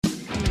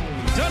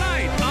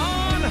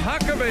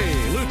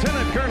Granby,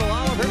 Lieutenant Colonel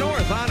Oliver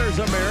North honors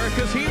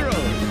America's heroes.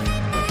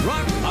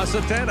 Rock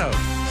Acetano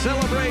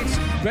celebrates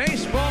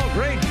baseball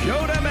great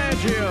Joe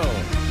DiMaggio.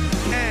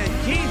 And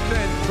Keith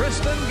and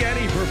Kristen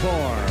Getty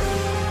perform.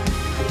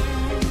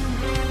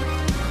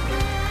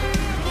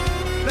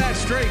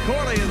 That's Trey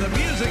Corley in the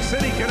Music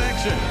City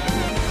Connection.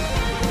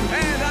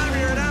 And I'm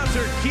your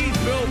announcer, Keith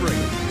Bilbrey.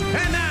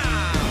 And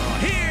now,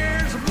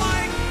 here's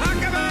Mike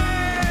Huckabee!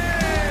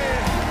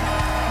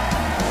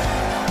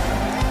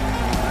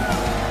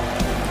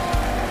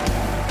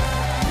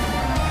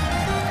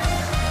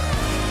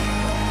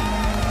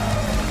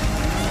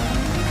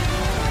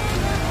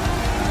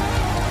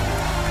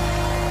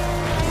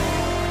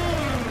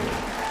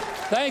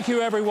 Thank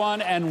you,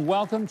 everyone, and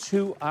welcome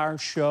to our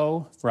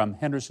show from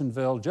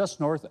Hendersonville, just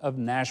north of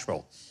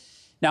Nashville.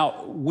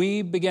 Now,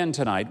 we begin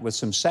tonight with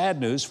some sad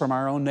news from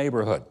our own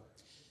neighborhood.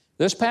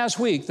 This past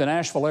week, the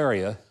Nashville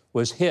area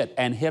was hit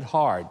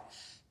hard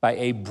by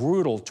a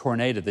brutal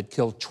tornado that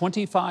killed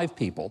 25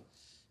 people,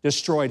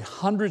 destroyed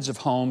hundreds of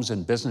homes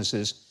and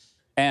businesses,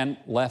 and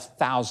left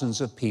thousands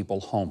of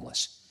people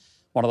homeless.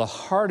 One of the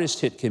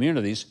hardest hit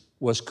communities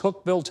was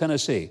Cookeville,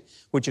 Tennessee,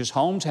 which is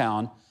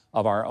hometown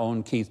of our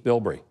own Keith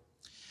Bilbrey.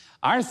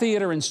 Our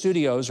theater and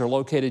studios are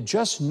located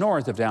just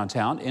north of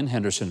downtown in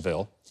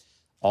Hendersonville.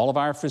 All of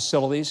our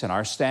facilities and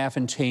our staff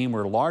and team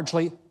were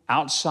largely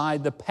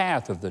outside the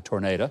path of the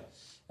tornado,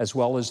 as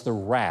well as the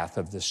wrath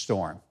of the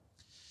storm.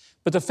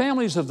 But the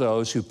families of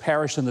those who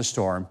perished in the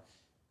storm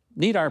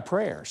need our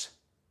prayers,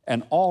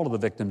 and all of the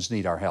victims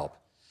need our help.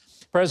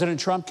 President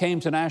Trump came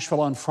to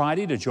Nashville on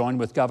Friday to join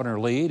with Governor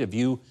Lee to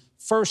view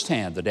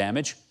firsthand the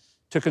damage,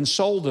 to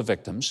console the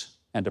victims,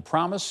 and to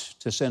promise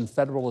to send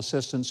federal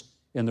assistance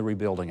in the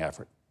rebuilding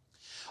effort.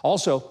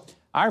 Also,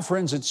 our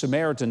friends at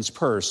Samaritan's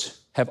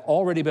Purse have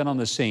already been on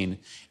the scene,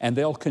 and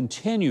they'll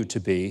continue to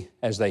be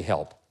as they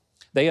help.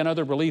 They and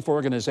other relief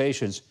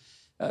organizations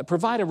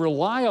provide a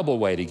reliable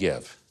way to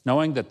give,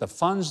 knowing that the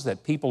funds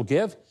that people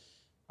give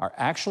are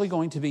actually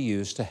going to be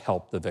used to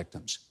help the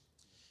victims.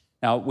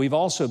 Now, we've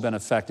also been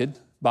affected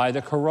by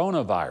the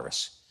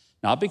coronavirus,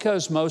 not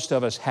because most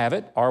of us have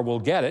it or will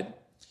get it,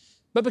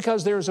 but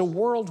because there's a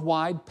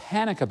worldwide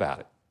panic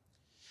about it.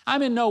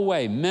 I'm in no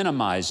way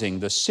minimizing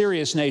the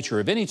serious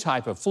nature of any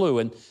type of flu,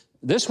 and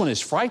this one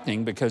is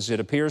frightening because it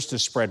appears to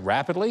spread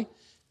rapidly.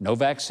 No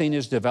vaccine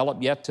is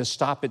developed yet to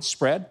stop its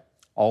spread,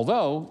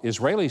 although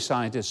Israeli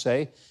scientists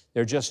say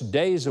they're just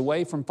days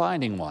away from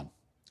finding one.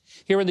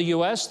 Here in the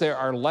U.S., there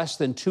are less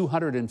than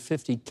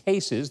 250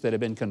 cases that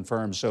have been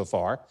confirmed so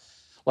far.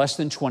 Less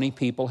than 20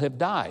 people have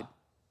died.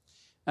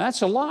 Now,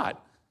 that's a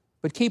lot,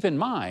 but keep in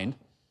mind,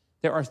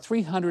 there are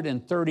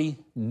 330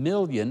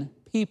 million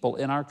people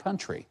in our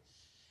country,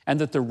 and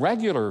that the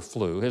regular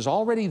flu has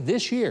already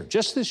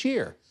just this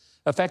year,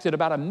 affected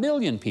about 1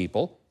 million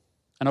people,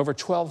 and over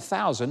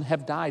 12,000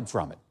 have died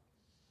from it.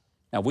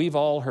 Now, we've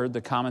all heard the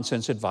common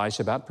sense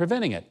advice about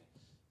preventing it.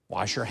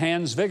 Wash your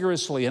hands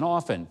vigorously and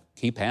often.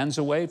 Keep hands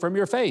away from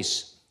your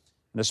face,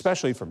 and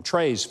especially from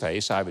Trey's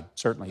face. I would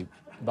certainly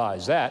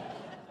advise that.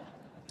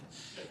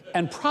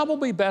 And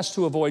probably best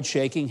to avoid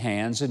shaking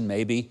hands and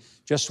maybe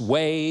just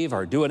wave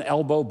or do an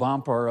elbow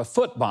bump or a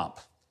foot bump.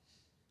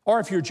 Or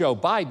if you're Joe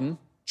Biden,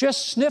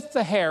 just sniff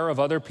the hair of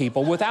other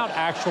people without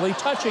actually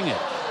touching it.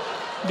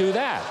 Do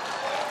that.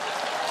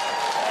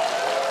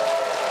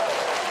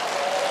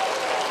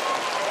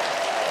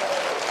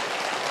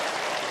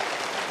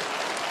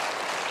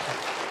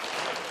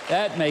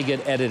 That may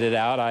get edited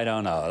out, I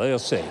don't know. We'll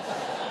see.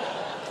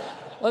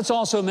 Let's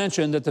also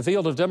mention that the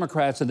field of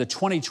Democrats in the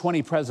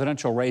 2020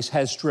 presidential race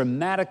has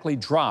dramatically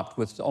dropped,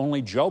 with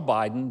only Joe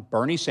Biden,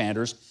 Bernie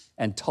Sanders,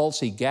 and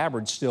Tulsi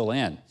Gabbard still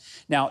in.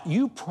 Now,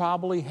 you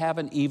probably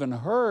haven't even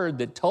heard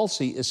that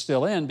Tulsi is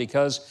still in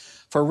because,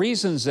 for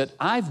reasons that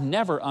I've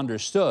never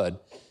understood,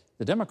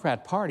 the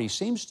Democrat Party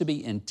seems to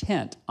be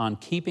intent on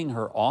keeping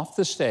her off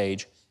the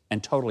stage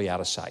and totally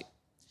out of sight.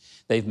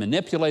 They've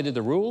manipulated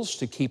the rules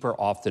to keep her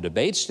off the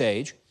debate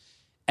stage,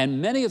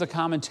 and many of the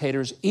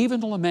commentators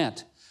even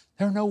lament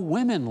there are no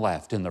women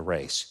left in the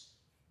race,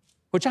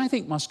 which I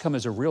think must come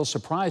as a real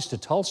surprise to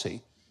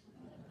Tulsi,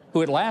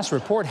 who at last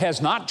report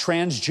has not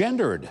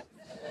transgendered.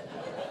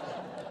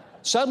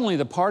 Suddenly,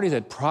 the party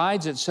that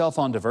prides itself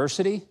on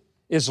diversity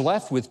is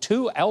left with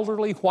two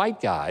elderly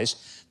white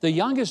guys, the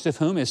youngest of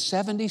whom is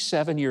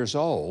 77 years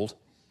old,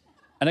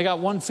 and they got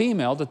one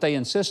female that they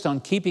insist on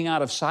keeping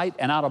out of sight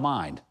and out of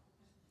mind.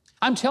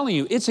 I'm telling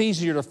you, it's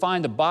easier to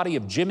find the body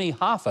of Jimmy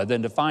Hoffa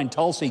than to find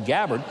Tulsi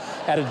Gabbard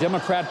at a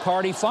Democrat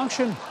Party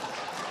function.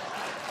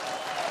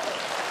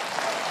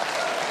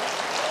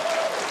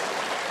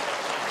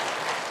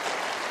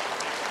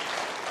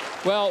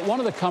 Well, one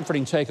of the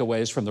comforting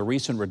takeaways from the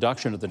recent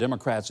reduction of the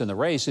Democrats in the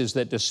race is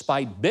that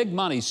despite big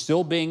money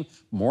still being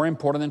more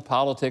important in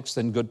politics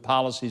than good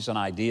policies and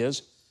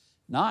ideas,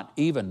 not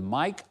even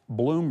Mike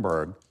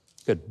Bloomberg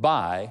could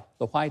buy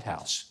the White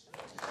House.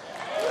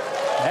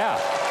 Yeah.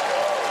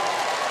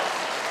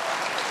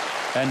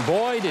 And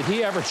boy, did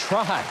he ever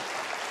try.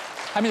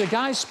 I mean, the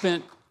guy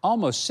spent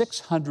almost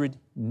 $600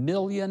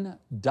 million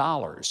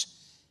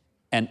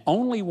and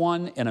only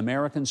one in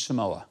American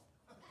Samoa.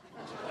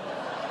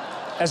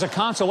 As a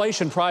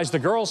consolation prize, the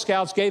Girl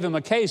Scouts gave him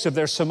a case of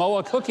their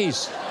Samoa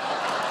cookies.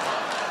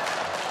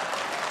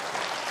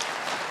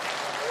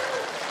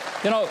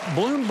 You know,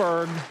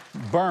 Bloomberg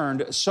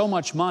burned so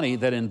much money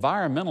that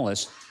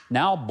environmentalists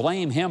now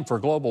blame him for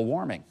global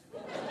warming.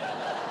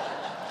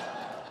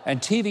 And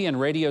TV and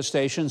radio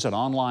stations and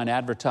online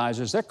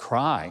advertisers, they're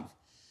crying.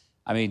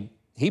 I mean,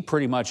 he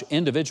pretty much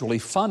individually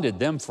funded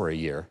them for a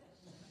year.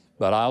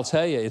 But I'll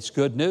tell you, it's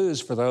good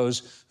news for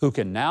those who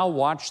can now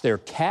watch their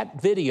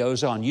cat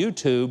videos on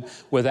YouTube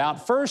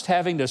without first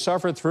having to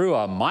suffer through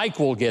a Mike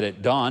will get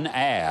it done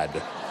ad.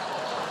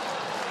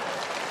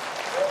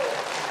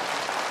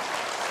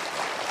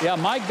 Yeah,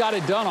 Mike got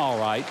it done all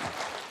right.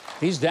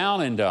 He's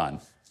down and done.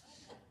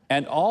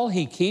 And all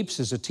he keeps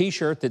is a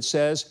T-shirt that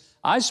says,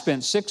 I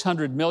spent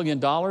 $600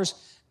 million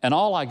and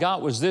all I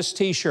got was this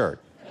T-shirt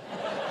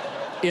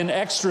in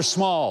extra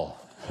small.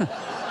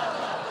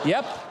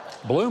 Yep,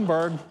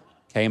 Bloomberg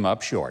came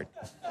up short.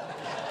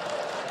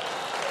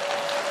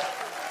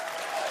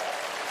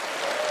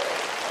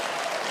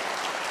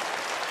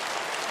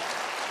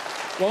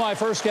 Well, my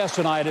first guest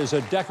tonight is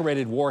a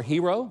decorated war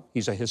hero.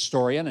 He's a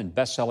historian and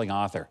best-selling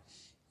author.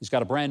 He's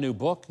got a brand new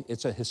book.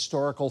 It's a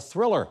historical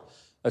thriller,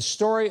 a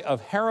story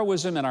of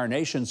heroism in our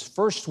nation's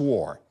first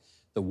war,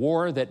 the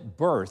war that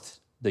birthed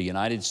the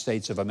United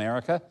States of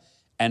America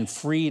and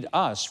freed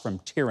us from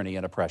tyranny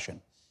and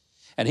oppression.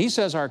 And he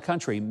says our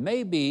country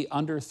may be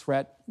under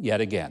threat yet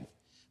again.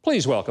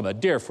 Please welcome a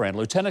dear friend,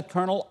 Lieutenant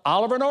Colonel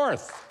Oliver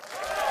North.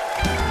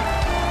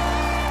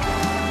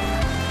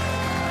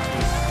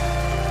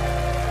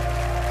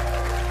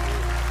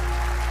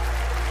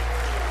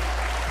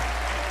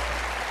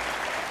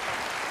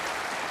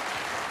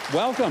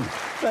 Welcome.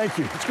 Thank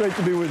you. It's great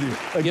to be with you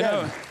again. You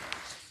know,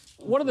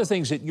 one of the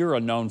things that you're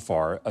known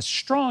for, a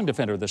strong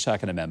defender of the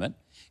Second Amendment.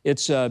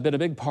 It's been a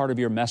big part of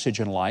your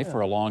message in life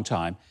for a long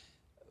time.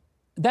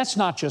 That's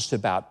not just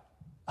about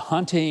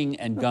hunting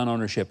and gun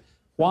ownership.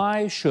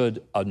 Why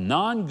should a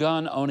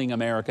non-gun owning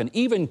American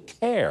even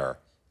care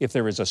if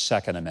there is a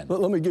Second Amendment?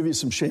 Let me give you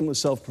some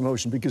shameless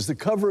self-promotion, because the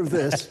cover of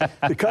this,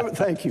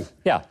 thank you.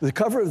 Yeah. The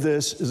cover of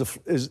this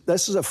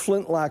is a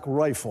flintlock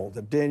rifle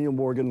that Daniel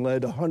Morgan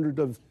led 100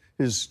 of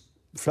his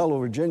fellow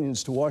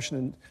Virginians to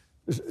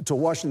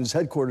Washington's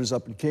headquarters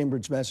up in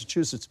Cambridge,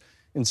 Massachusetts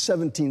in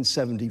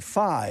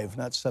 1775,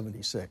 not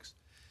 76.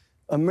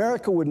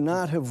 America would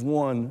not have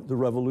won the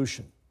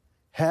Revolution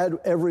had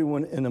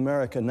everyone in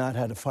America not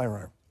had a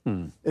firearm.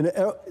 And it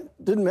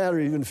didn't matter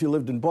even if you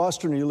lived in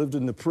Boston or you lived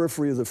in the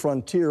periphery of the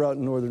frontier out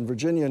in Northern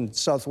Virginia and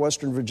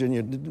southwestern Virginia.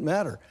 It didn't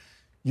matter.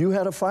 You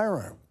had a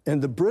firearm.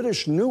 And the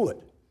British knew it.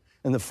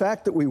 And the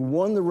fact that we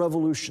won the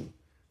Revolution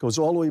goes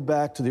all the way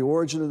back to the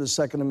origin of the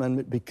Second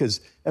Amendment, because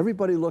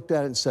everybody looked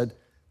at it and said,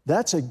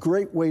 that's a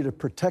great way to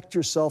protect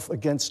yourself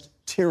against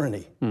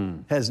tyranny.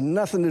 Has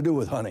nothing to do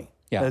with hunting.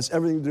 Yeah. It has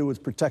everything to do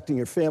with protecting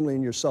your family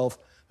and yourself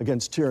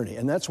against tyranny.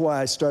 And that's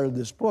why I started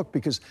this book,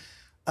 because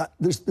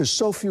there's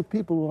so few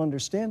people who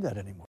understand that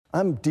anymore.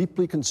 I'm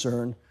deeply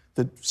concerned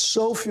that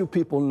so few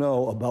people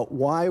know about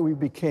why we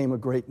became a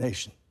great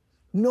nation.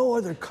 No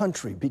other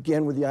country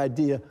began with the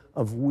idea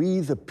of we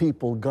the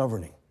people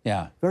governing.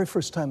 Yeah. Very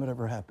first time it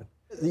ever happened.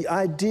 The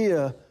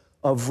idea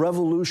of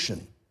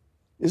revolution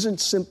isn't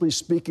simply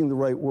speaking the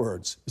right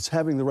words. It's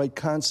having the right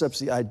concepts,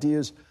 the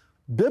ideas,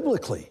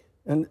 biblically.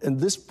 And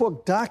this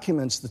book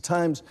documents the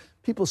times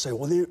people say,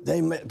 well, at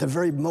the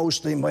very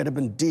most, they might have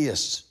been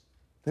deists.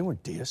 They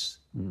weren't deists.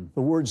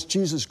 The words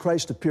Jesus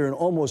Christ appear in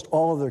almost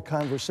all of their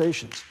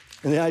conversations.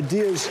 And the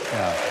ideas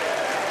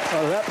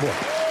out of that book.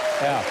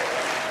 Yeah.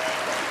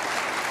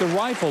 The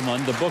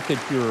Rifleman, the book that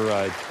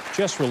you're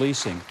just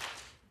releasing,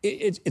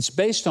 it's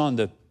based on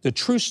the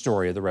true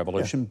story of the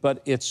Revolution,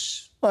 but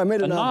it's I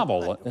made a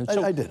novel.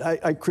 I did.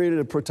 I created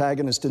a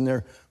protagonist in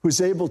there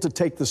who's able to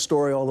take the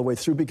story all the way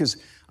through, because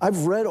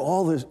I've read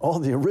all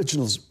the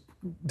originals,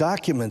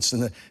 documents,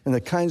 and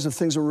the kinds of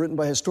things that were written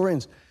by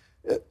historians.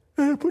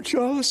 It put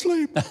you all to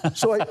sleep.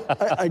 So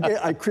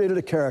I created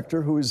a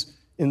character who is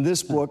in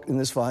this book, in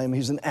this volume.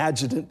 He's an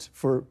adjutant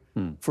for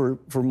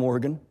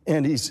Morgan,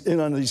 and he's in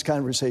on these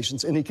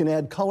conversations, and he can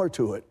add color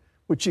to it,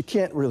 which you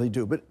can't really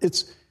do. But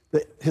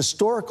the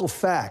historical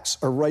facts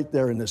are right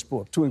there in this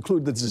book, to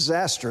include the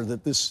disaster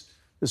that this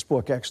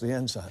book actually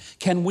ends on.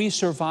 Can we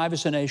survive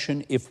as a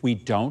nation if we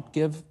don't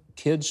give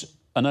kids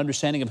an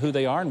understanding of who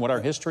they are and what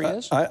our history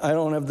is? I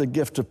don't have the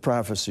gift of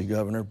prophecy,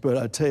 Governor, but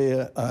I tell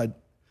you,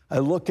 I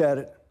look at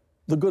it.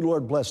 The good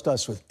Lord blessed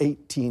us with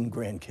 18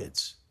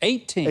 grandkids.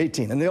 18?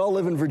 18, and they all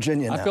live in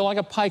Virginia now. I feel like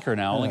a piker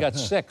now. Only got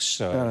 6.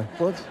 So.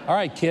 All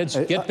right, kids,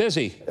 get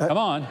busy. Come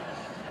on.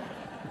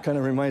 Kind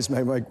of reminds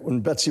me,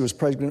 when Betsy was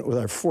pregnant with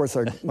our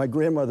fourth, my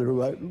grandmother, who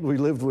we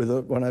lived with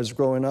when I was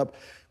growing up,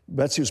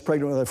 Betsy was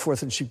pregnant with our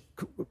fourth, and she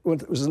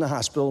was in the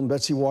hospital, and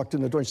Betsy walked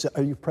in the door and said,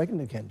 "Are you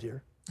pregnant again,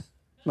 dear?"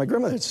 My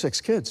grandmother had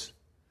 6 kids.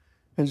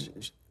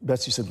 And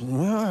Betsy said,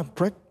 well,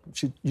 prick,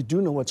 you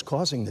do know what's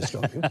causing this,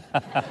 don't you?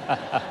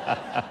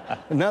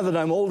 And now that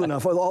I'm old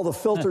enough, all the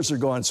filters are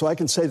gone, so I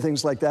can say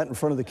things like that in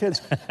front of the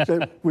kids. So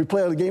we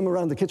play a game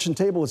around the kitchen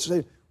table and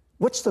say,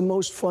 what's the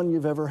most fun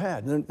you've ever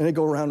had? And they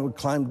go around and we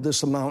climbed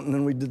this mountain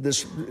and we did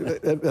this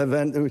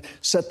event and we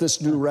set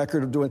this new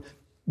record of doing,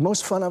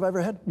 most fun I've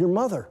ever had? Your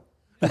mother.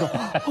 I go,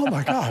 oh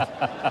my God.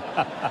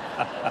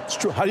 It's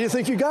true. How do you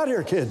think you got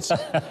here, kids?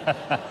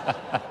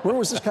 Where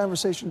was this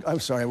conversation? I'm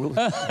sorry. We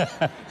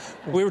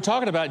were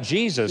talking about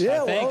Jesus,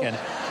 I think, and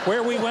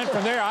where we went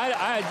from there,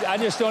 I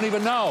just don't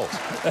even know.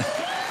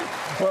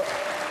 Well,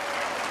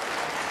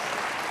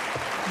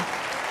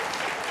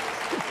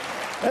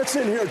 that's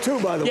in here too,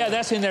 by the way. Yeah,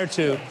 that's in there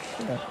too.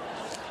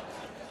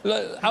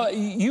 Yeah.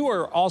 You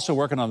are also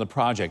working on the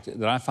project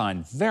that I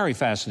find very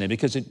fascinating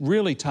because it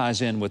really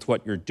ties in with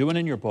what you're doing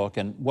in your book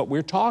and what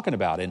we're talking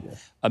about in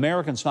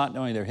Americans Not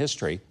Knowing Their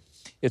History.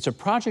 It's a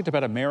project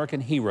about American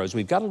heroes.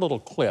 We've got a little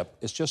clip.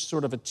 It's just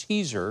sort of a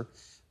teaser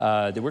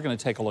that we're going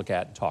to take a look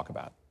at and talk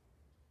about.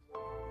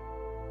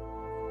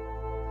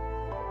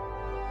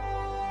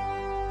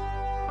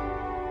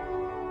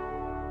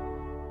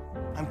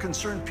 I'm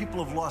concerned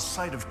people have lost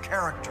sight of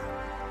character,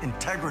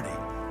 integrity,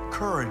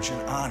 courage,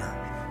 and honor,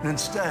 and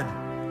instead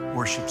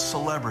worship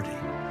celebrity.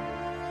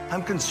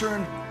 I'm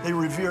concerned they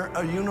revere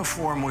a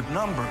uniform with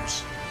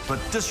numbers, but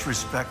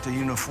disrespect a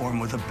uniform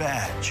with a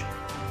badge.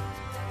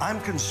 I'm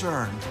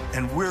concerned,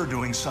 and we're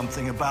doing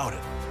something about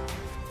it.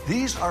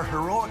 These are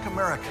heroic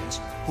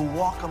Americans who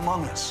walk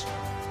among us,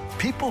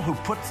 people who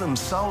put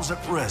themselves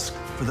at risk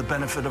for the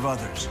benefit of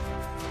others.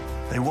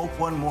 They woke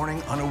one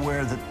morning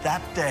unaware that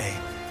that day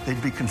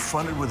they'd be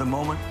confronted with a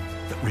moment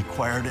that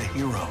required a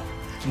hero,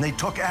 and they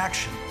took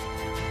action.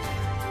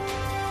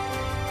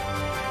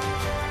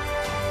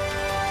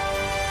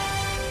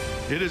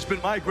 It has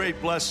been my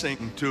great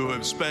blessing to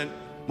have spent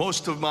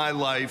most of my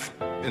life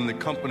in the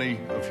company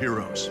of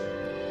heroes.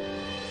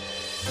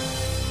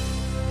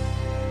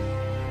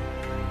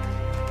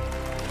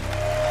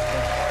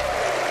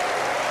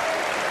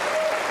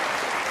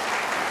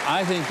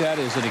 I think that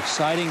is an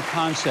exciting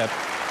concept.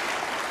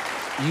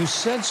 You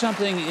said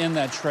something in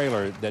that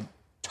trailer that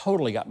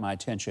totally got my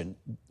attention.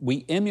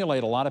 We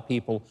emulate a lot of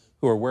people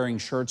who are wearing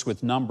shirts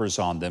with numbers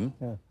on them,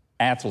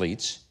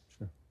 athletes,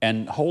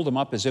 and hold them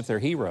up as if they're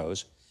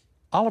heroes.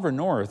 Oliver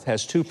North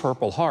has 2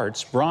 Purple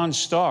Hearts, Bronze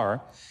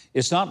Star.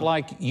 It's not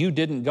like you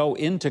didn't go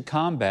into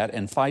combat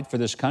and fight for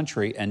this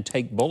country and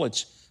take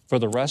bullets for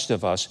the rest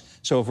of us.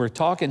 So if we're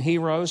talking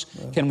heroes,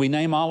 can we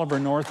name Oliver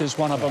North as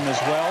one of them as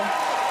well?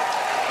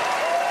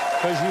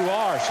 Because you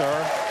are,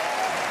 sir.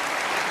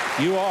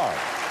 You are.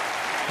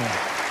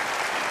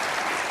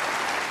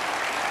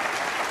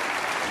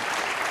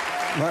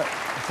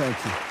 Thank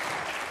you.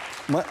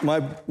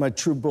 My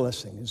true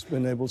blessing has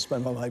been able to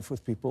spend my life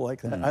with people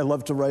like that. I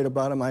love to write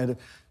about them. I had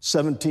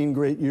 17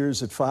 great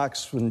years at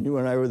Fox when you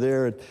and I were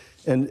there,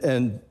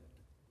 and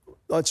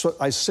that's what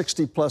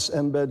 60-plus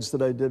embeds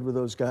that I did with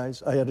those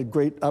guys. I had a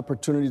great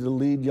opportunity to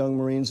lead young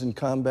Marines in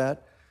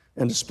combat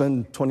and to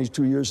spend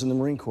 22 years in the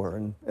Marine Corps,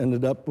 and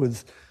ended up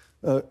with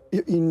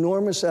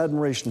enormous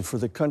admiration for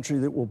the country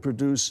that will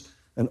produce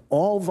an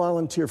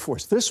all-volunteer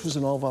force. This was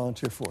an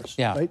all-volunteer force,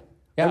 right?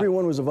 Yeah.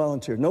 Everyone was a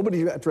volunteer.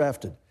 Nobody got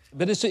drafted.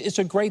 But it's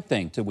a great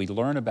thing that we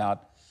learn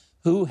about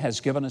who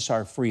has given us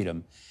our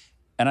freedom.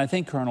 And I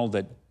think, Colonel,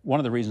 that one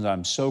of the reasons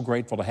I'm so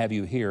grateful to have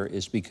you here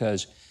is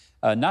because,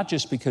 not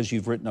just because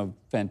you've written a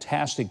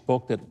fantastic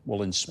book that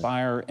will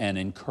inspire and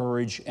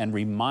encourage and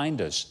remind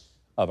us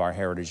of our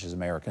heritage as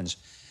Americans,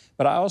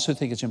 but I also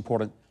think it's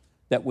important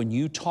that when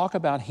you talk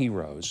about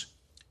heroes,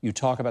 you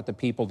talk about the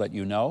people that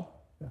you know,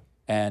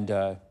 and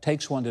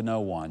takes one to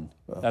know one.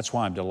 That's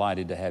why I'm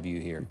delighted to have you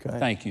here. Okay.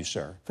 Thank you,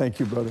 sir. Thank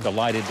you, brother.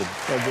 Delighted to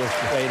have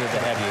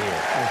you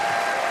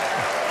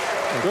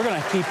here. We're going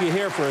to keep you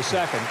here for a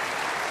second.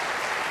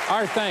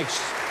 Our thanks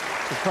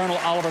to Colonel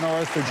Oliver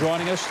North for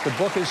joining us. The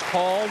book is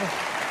called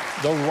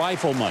The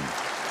Rifleman.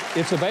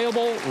 It's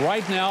available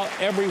right now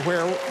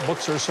everywhere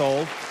books are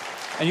sold.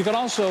 And you can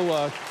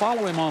also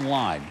follow him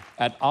online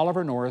at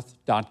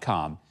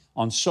olivernorth.com,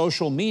 on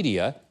social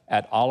media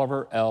at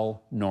Oliver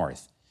L.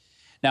 North.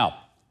 Now,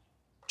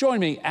 join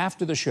me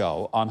after the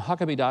show on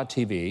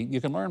Huckabee.tv. You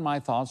can learn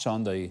my thoughts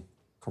on the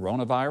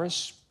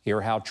coronavirus,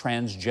 hear how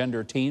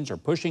transgender teens are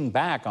pushing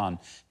back on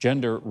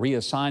gender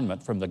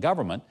reassignment from the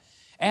government,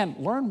 and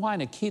learn why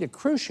Nikita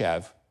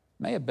Khrushchev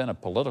may have been a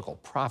political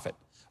prophet.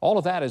 All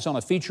of that is on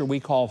a feature we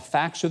call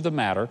Facts of the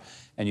Matter,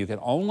 and you can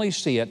only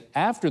see it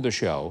after the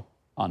show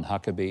on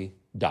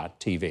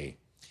Huckabee.tv.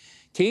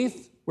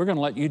 Keith, we're going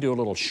to let you do a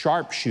little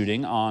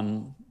sharpshooting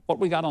on what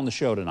we got on the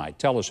show tonight.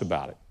 Tell us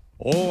about it.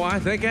 Oh, I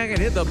think I can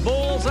hit the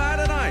bullseye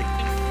tonight.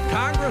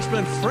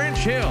 Congressman French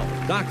Hill,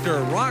 Dr.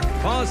 Rock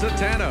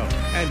Positano,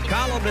 and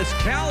columnist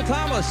Cal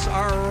Thomas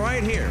are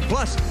right here.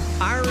 Plus,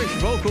 Irish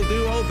vocal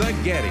duo The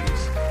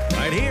Gettys,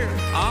 right here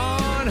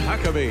on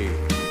Huckabee.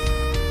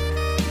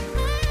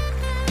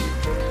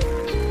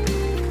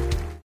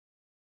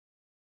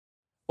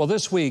 Well,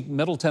 this week,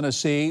 Middle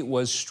Tennessee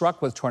was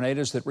struck with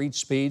tornadoes that reached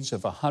speeds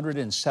of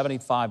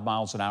 175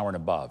 miles an hour and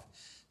above.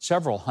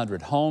 Several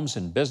hundred homes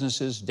and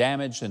businesses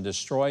damaged and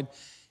destroyed,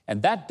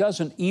 and that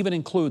doesn't even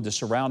include the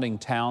surrounding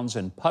towns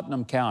in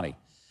Putnam County.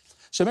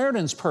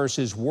 Samaritan's Purse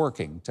is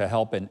working to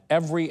help in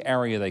every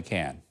area they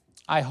can.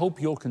 I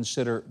hope you'll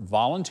consider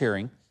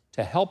volunteering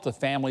to help the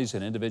families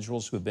and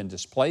individuals who have been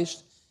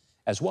displaced,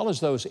 as well as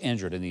those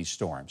injured in these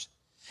storms.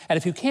 And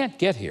if you can't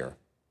get here,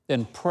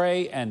 then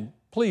pray and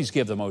please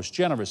give the most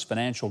generous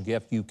financial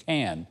gift you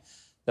can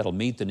that'll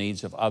meet the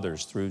needs of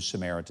others through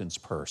Samaritan's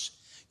Purse.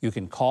 You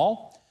can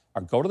call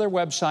or go to their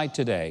website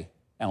today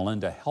and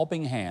lend a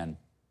helping hand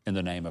in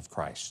the name of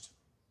Christ.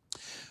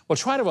 Well,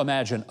 try to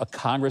imagine a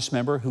Congress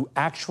member who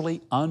actually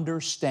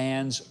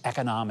understands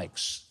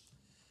economics.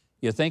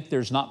 You think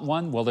there's not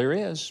one? Well, there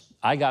is.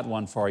 I got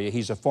one for you.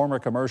 He's a former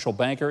commercial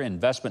banker,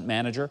 investment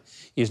manager.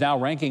 He's now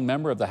ranking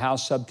member of the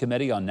House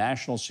Subcommittee on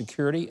National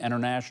Security,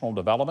 International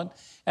Development,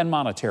 and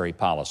Monetary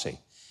Policy.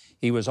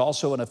 He was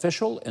also an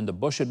official in the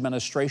Bush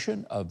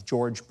administration of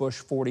George Bush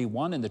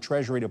 41 in the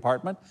Treasury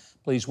Department.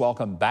 Please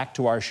welcome back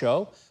to our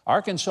show,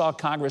 Arkansas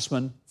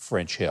Congressman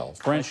French Hill.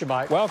 French, thank you,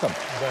 Mike. Welcome.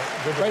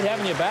 Great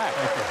having you back.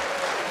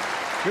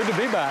 Thank you. Good to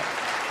be back.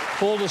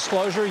 Full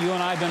disclosure, you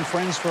and I have been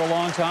friends for a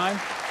long time.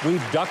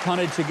 We've duck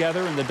hunted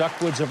together in the duck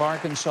woods of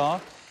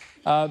Arkansas.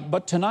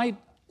 But tonight,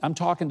 I'm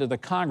talking to the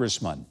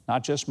congressman,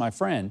 not just my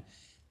friend.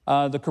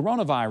 The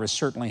coronavirus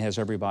certainly has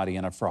everybody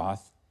in a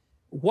froth.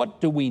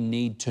 What do we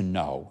need to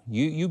know?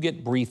 You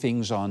get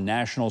briefings on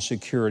national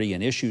security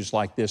and issues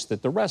like this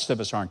that the rest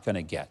of us aren't going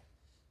to get.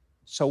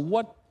 So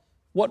what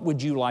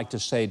would you like to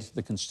say to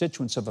the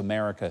constituents of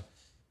America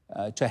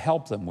to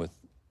help them with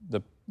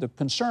the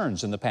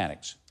concerns and the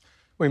panics?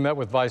 We met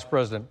with Vice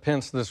President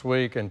Pence this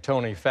week and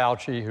Tony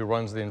Fauci, who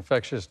runs the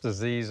infectious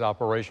disease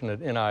operation at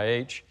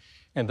NIH,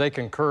 and they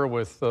concur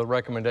with the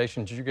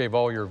recommendations you gave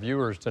all your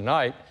viewers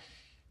tonight.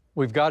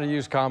 We've got to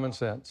use common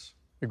sense.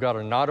 We've got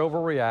to not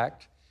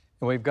overreact,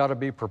 and we've got to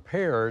be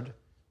prepared,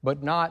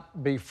 but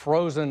not be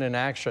frozen in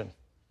action.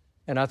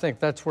 And I think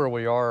that's where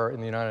we are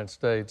in the United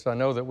States. I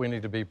know that we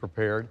need to be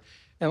prepared.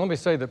 And let me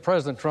say that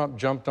President Trump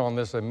jumped on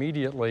this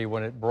immediately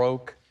when it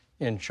broke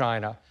in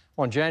China.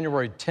 On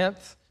January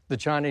 10th, the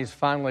Chinese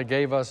finally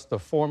gave us the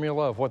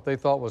formula of what they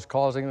thought was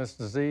causing this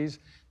disease.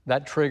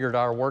 That triggered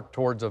our work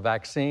towards a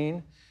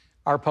vaccine.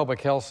 Our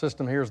public health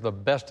system here is the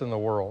best in the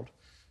world.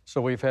 So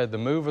we've had the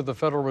move of the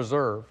Federal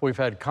Reserve. We've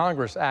had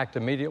Congress act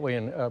immediately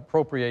and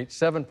appropriate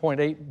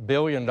 $7.8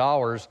 billion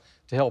to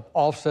help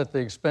offset the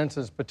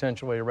expenses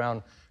potentially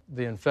around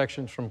the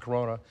infections from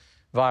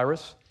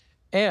coronavirus.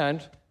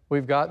 And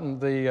we've gotten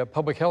the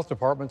public health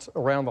departments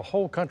around the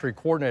whole country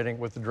coordinating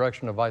with the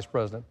direction of Vice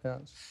President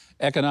Pence.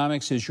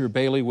 Economics is your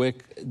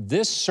bailiwick.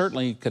 This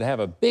certainly could have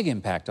a big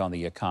impact on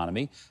the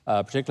economy,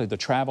 particularly the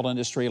travel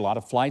industry. A lot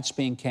of flights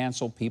being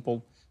canceled,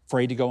 people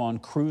afraid to go on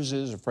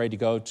cruises, afraid to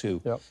go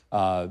to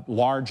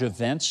large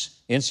events.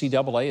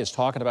 NCAA is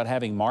talking about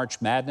having March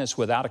Madness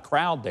without a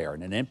crowd there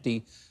in an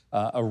empty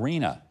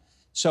arena.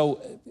 So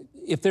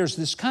if there's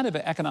this kind of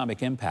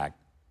economic impact,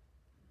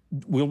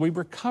 will we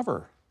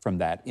recover from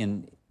that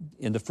in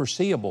the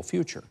foreseeable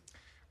future?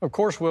 Of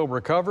course, we'll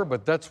recover,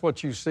 but that's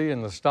what you see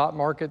in the stock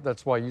market.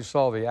 That's why you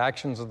saw the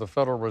actions of the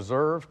Federal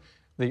Reserve,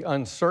 the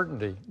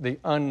uncertainty, the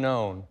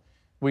unknown.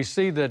 We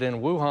see that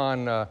in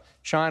Wuhan,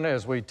 China,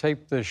 as we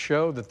taped this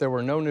show, that there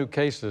were no new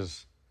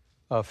cases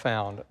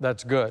found.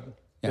 That's good.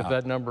 Yeah. If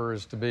that number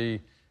is to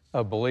be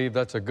believed,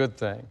 that's a good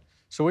thing.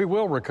 So we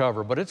will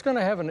recover, but it's going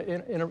to have an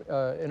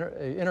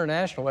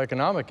international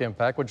economic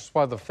impact, which is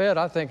why the Fed,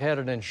 I think, had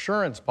an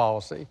insurance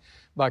policy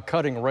by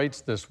cutting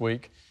rates this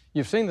week.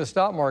 You've seen the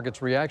stock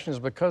market's reactions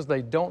because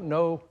they don't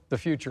know the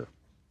future.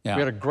 Yeah.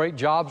 We had a great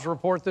jobs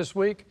report this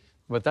week,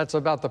 but that's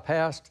about the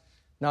past,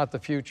 not the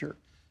future.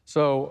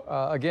 So,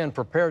 again,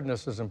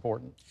 preparedness is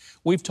important.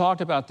 We've talked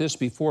about this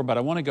before, but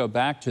I want to go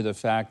back to the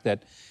fact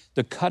that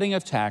the cutting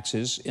of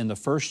taxes in the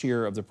first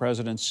year of the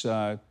president's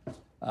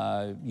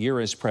year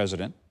as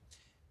president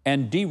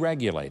and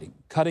deregulating,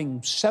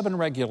 cutting 7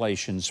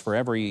 regulations for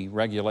every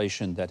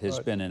regulation that has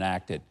been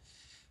enacted.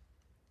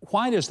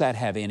 Why does that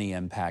have any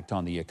impact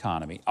on the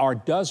economy? Or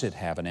does it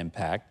have an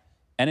impact?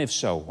 And if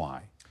so,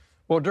 why?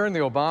 Well, during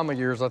the Obama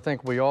years, I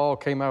think we all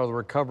came out of the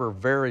recovery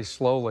very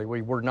slowly.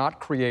 We were not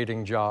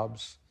creating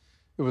jobs.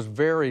 It was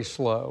very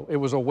slow. It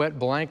was a wet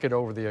blanket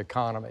over the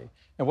economy.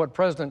 And what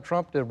President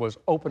Trump did was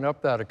open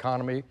up that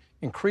economy,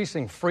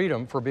 increasing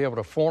freedom for being able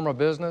to form a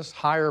business,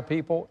 hire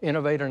people,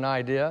 innovate an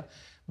idea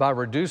by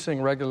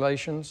reducing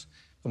regulations,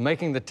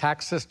 making the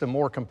tax system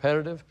more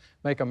competitive,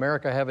 make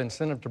America have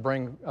incentive to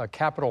bring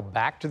capital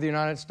back to the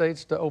United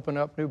States to open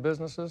up new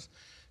businesses.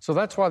 So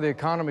that's why the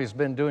economy has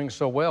been doing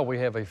so well. We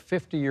have a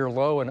 50-year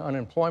low in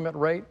unemployment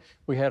rate.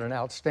 We had an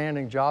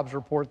outstanding jobs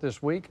report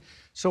this week.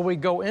 So we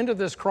go into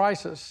this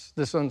crisis,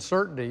 this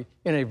uncertainty,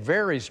 in a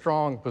very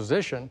strong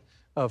position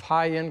of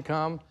high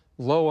income,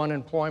 low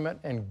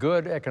unemployment, and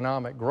good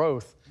economic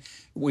growth.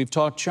 We've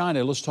talked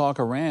China. Let's talk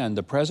Iran.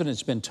 The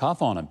president's been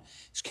tough on them.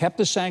 He's kept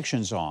the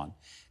sanctions on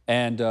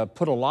and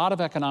put a lot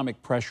of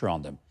economic pressure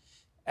on them.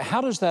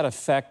 How does that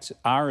affect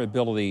our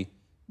ability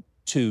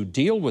to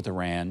deal with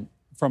Iran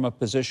from a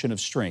position of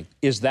strength?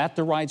 Is that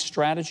the right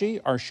strategy,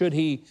 or should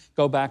he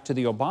go back to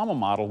the Obama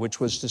model, which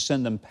was to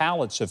send them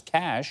pallets of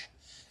cash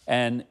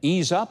and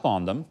ease up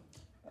on them?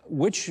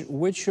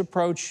 Which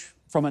approach,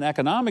 from an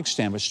economic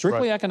standpoint,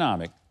 strictly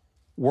economic,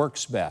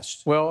 works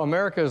best? Well,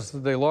 America is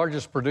the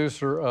largest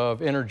producer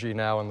of energy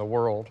now in the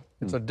world.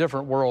 It's a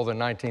different world than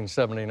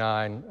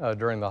 1979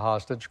 during the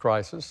hostage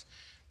crisis.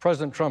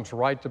 President Trump's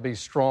right to be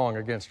strong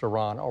against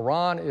Iran.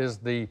 Iran is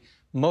the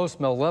most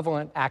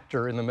malevolent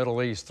actor in the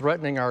Middle East,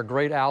 threatening our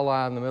great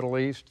ally in the Middle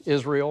East,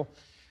 Israel,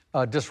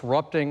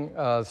 disrupting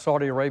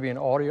Saudi Arabian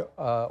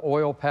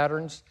oil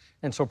patterns.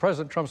 And so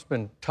President Trump's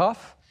been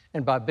tough.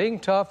 And by being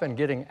tough and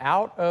getting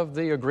out of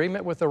the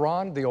agreement with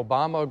Iran, the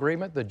Obama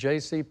agreement, the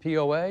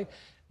JCPOA,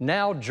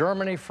 now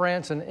Germany,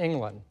 France, and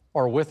England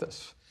are with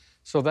us.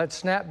 So that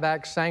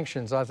snapback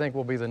sanctions, I think,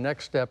 will be the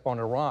next step on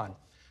Iran.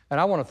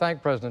 And I want to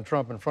thank President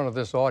Trump in front of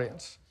this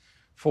audience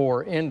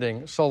for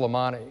ending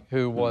Soleimani,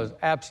 who was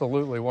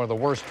absolutely one of the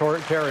worst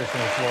terrorists in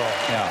this world.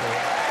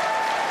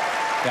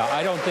 Yeah,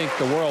 I don't think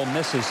the world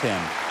misses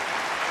him.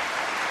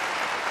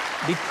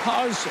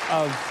 Because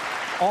of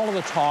all of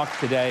the talk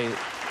today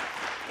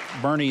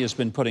Bernie has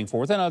been putting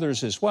forth, and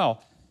others as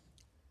well,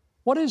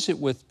 what is it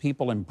with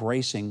people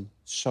embracing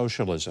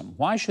socialism?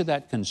 Why should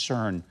that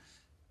concern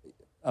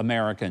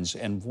Americans,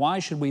 and why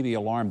should we be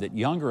alarmed that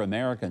younger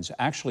Americans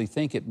actually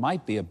think it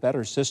might be a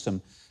better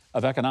system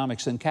of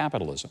economics than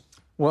capitalism?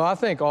 Well, I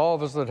think all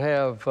of us that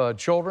have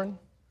children,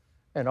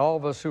 and all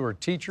of us who are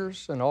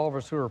teachers, and all of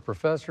us who are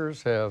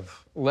professors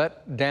have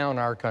let down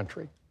our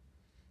country.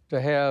 To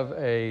have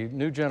a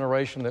new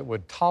generation that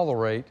would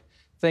tolerate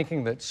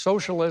thinking that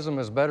socialism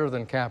is better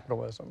than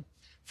capitalism.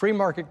 Free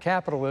market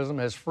capitalism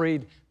has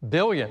freed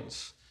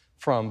billions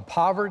from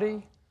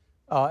poverty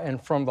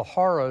and from the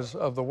horrors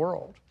of the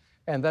world.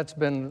 And that's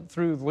been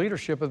through the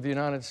leadership of the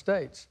United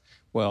States.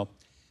 Well,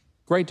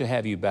 great to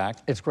have you back.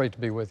 It's great to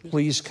be with you.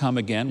 Please come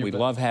again. We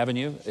love having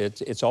you.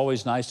 It's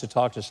always nice to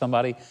talk to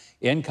somebody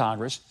in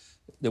Congress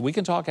that we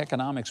can talk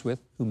economics with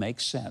who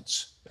makes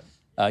sense.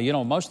 You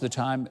know, most of the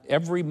time,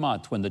 every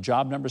month when the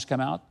job numbers come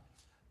out,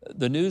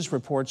 the news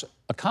reports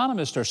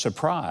economists are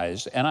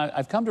surprised, and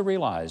I've come to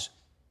realize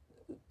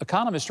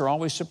economists are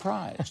always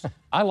surprised.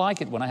 I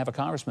like it when I have a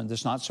congressman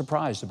that's not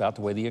surprised about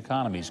the way the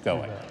economy's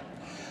going.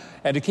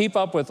 And to keep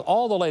up with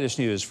all the latest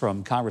news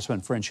from Congressman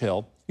French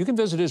Hill, you can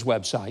visit his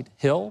website,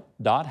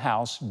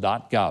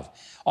 hill.house.gov.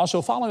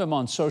 Also, follow him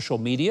on social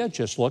media.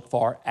 Just look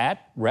for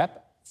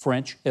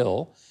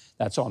 @RepFrenchHill.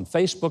 That's on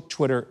Facebook,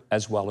 Twitter,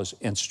 as well as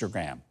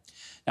Instagram.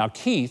 Now,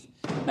 Keith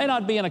may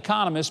not be an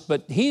economist,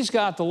 but he's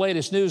got the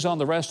latest news on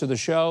the rest of the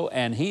show,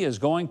 and he is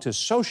going to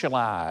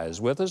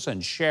socialize with us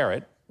and share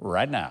it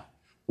right now.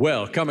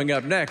 Well, coming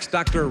up next,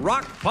 Dr.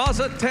 Rock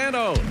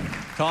Positano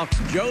talks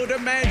Joe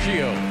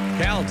DiMaggio.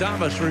 Cal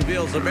Thomas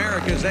reveals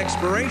America's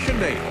expiration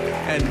date.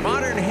 And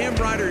modern hymn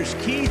writers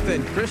Keith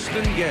and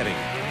Kristen Getty.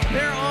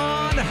 They're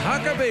on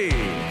Huckabee.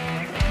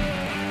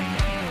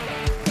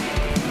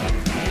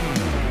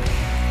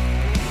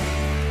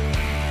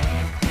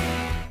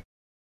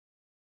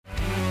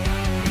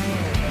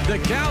 The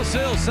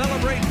Cowsills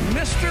celebrate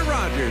Mr.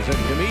 Rogers, and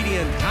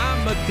comedian Tom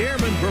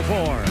McDermott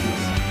performs.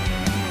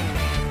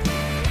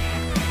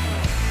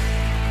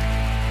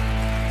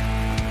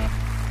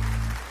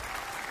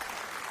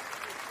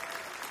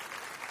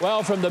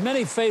 Well, from the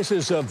many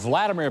faces of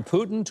Vladimir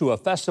Putin to a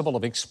festival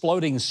of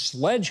exploding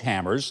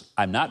sledgehammers,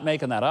 I'm not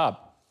making that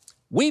up,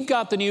 we've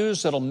got the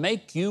news that'll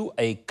make you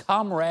a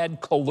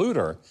comrade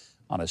colluder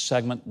on a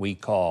segment we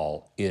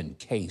call In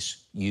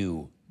Case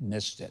You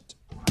Missed It.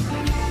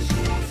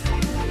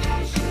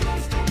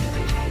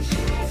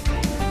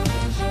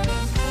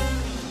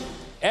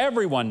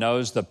 Everyone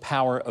knows the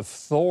power of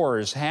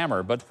Thor's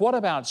hammer, but what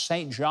about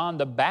St. John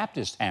the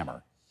Baptist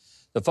hammer?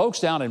 The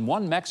folks down in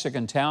one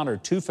Mexican town are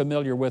too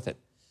familiar with it.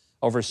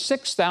 Over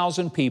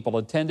 6,000 people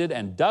attended,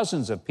 and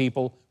dozens of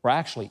people were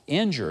actually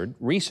injured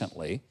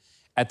recently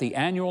at the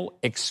annual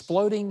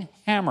Exploding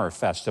Hammer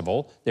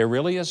Festival, there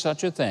really is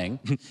such a thing,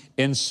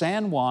 in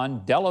San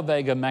Juan de la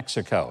Vega,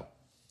 Mexico.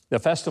 The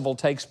festival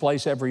takes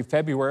place every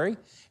February,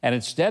 and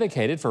it's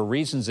dedicated, for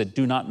reasons that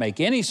do not make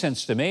any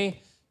sense to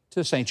me,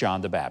 to St.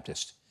 John the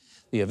Baptist.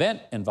 The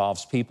event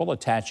involves people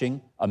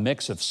attaching a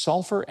mix of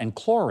sulfur and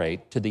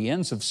chlorate to the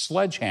ends of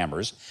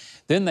sledgehammers.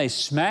 Then they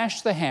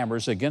smash the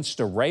hammers against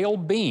a rail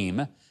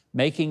beam,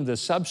 making the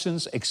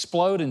substance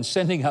explode and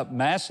sending up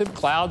massive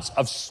clouds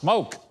of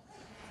smoke.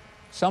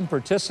 Some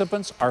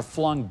participants are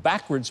flung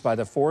backwards by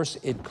the force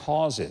it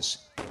causes.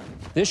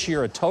 This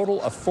year, a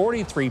total of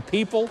 43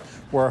 people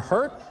were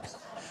hurt.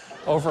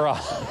 Over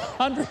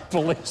 100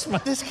 policemen.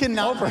 This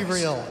cannot be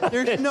real.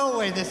 There's no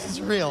way this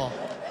is real.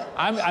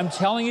 I'm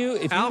telling you,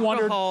 if you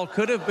wondered... Alcohol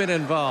could have been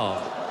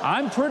involved.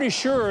 I'm pretty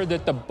sure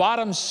that the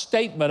bottom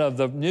statement of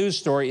the news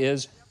story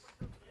is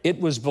it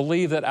was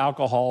believed that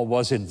alcohol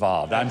was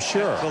involved. I'm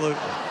sure. Absolutely.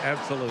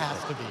 Absolutely.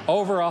 Has to be.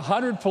 Over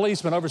 100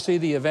 policemen oversee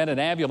the event, and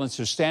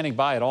ambulances standing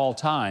by at all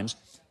times.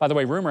 By the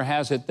way, rumor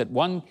has it that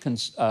one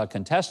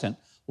contestant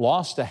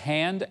lost a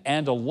hand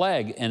and a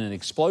leg in an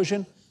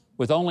explosion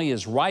with only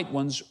his right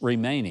ones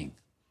remaining.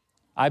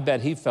 I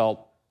bet he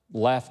felt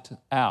left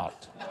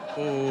out.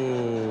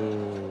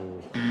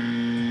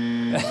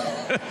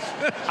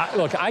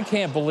 Look, I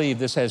can't believe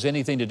this has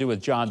anything to do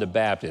with John the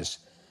Baptist.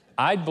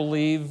 I'd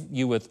believe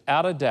you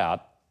without a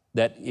doubt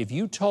that if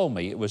you told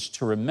me it was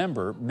to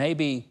remember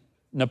maybe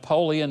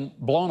Napoleon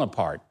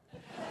Bonaparte.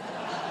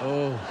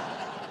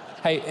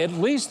 Hey, at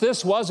least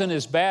this wasn't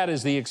as bad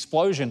as the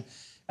explosion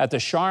at the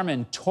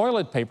Charmin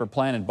toilet paper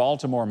plant in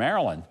Baltimore,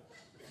 Maryland.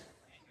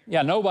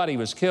 Yeah, nobody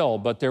was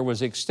killed, but there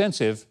was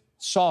extensive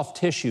soft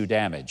tissue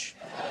damage.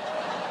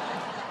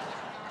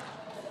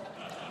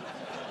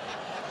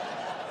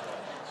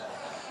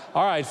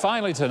 All right,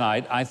 finally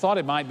tonight, I thought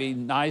it might be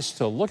nice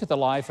to look at the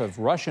life of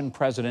Russian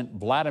President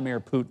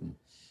Vladimir Putin.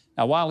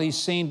 Now, while he's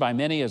seen by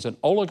many as an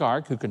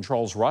oligarch who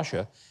controls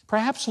Russia,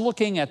 perhaps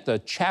looking at the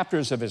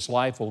chapters of his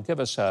life will give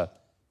us a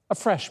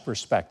fresh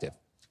perspective.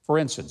 For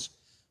instance,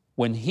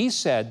 when he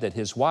said that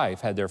his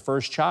wife had their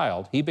first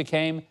child, he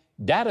became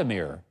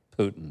Vladimir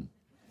Putin.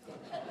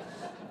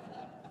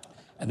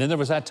 And then there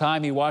was that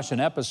time he watched an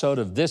episode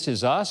of This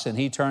Is Us, and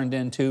he turned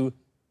into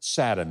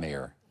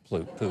Vladimir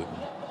Putin.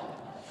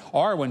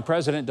 Or when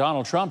President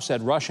Donald Trump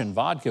said Russian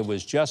vodka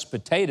was just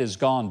potatoes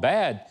gone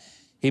bad,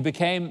 he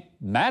became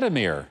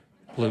Vladimir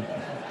Putin.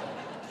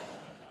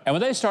 And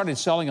when they started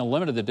selling a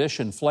limited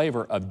edition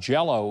flavor of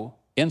Jell-O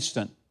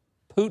Instant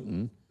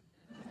Putin,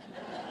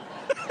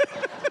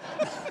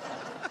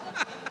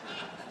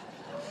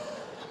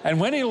 and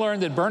when he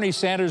learned that Bernie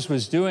Sanders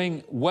was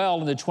doing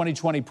well in the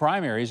 2020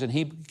 primaries, and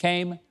he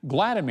became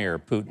Vladimir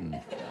Putin.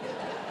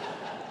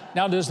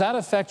 Now, does that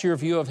affect your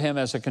view of him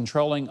as a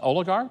controlling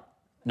oligarch?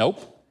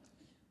 Nope.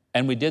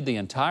 And we did the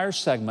entire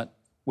segment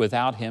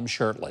without him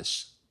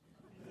shirtless.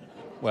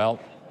 Well,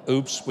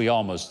 oops, we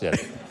almost did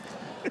it.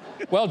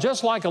 Well,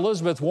 just like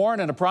Elizabeth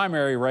Warren in a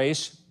primary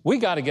race, we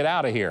got to get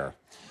out of here.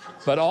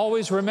 But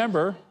always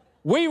remember,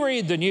 we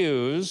read the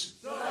news.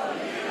 So you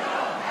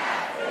don't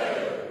have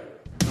to.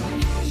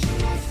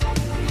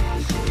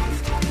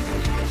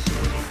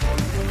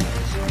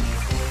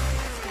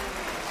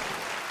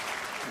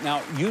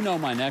 Now, you know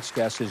my next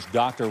guest is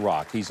Dr.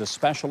 Rock. He's a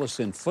specialist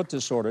in foot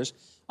disorders,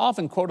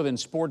 often quoted in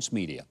sports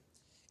media.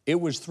 It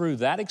was through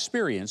that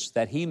experience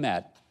that he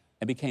met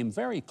and became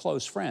very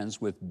close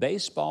friends with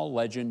baseball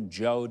legend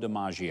Joe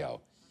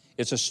DiMaggio.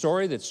 It's a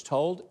story that's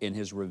told in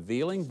his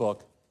revealing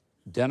book,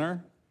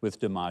 Dinner with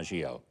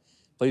DiMaggio.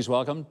 Please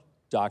welcome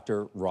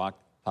Dr. Rock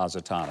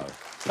Positano.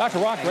 Dr.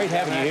 Rock, great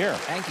having you here.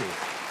 Thank you.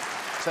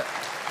 So,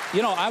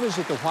 you know, I was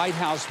at the White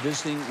House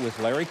visiting with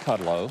Larry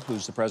Kudlow,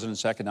 who's the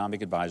president's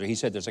economic advisor. He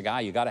said, there's a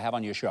guy you got to have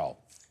on your show,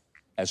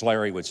 as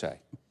Larry would say.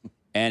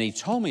 And he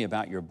told me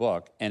about your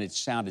book, and it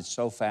sounded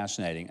so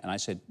fascinating. And I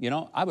said, you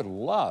know, I would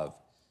love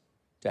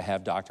to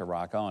have Dr.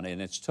 Rock on.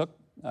 And it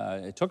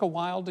took a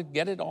while to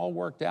get it all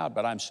worked out,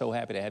 but I'm so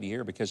happy to have you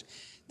here because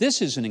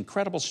this is an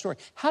incredible story.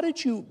 How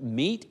did you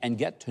meet and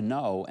get to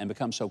know and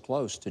become so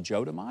close to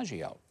Joe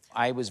DiMaggio?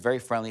 I was very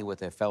friendly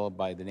with a fellow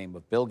by the name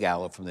of Bill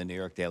Gallup from the New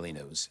York Daily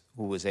News,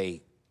 who was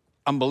an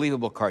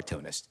unbelievable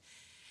cartoonist.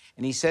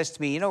 And he says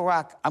to me, you know,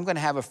 Rock, I'm going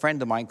to have a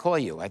friend of mine call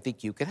you. I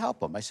think you could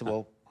help him. I said,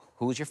 well,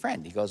 who's your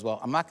friend? He goes, well,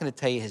 I'm not going to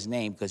tell you his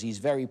name because he's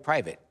very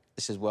private.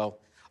 I says, well,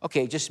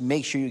 okay, just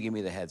make sure you give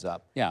me the heads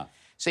up. Yeah.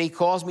 So he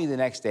calls me the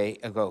next day.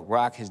 I go,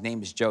 Rock, his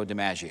name is Joe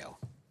DiMaggio.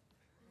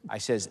 I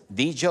says,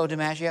 the Joe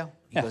DiMaggio?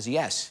 He goes,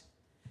 yes.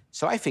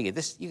 So I figured,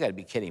 this, you got to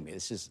be kidding me.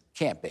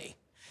 Can't be.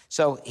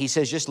 So he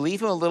says, just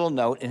leave him a little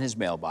note in his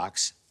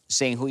mailbox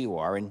saying who you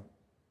are and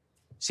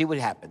see what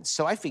happens.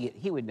 So I figured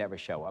he would never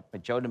show up,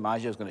 but Joe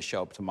DiMaggio was going to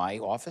show up to my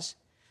office.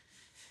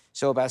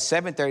 So about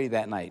 7:30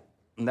 that night,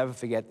 I'll never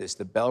forget this,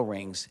 the bell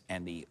rings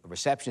and the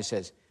receptionist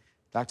says,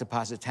 Dr.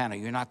 Positano,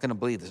 you're not going to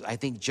believe this. I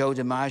think Joe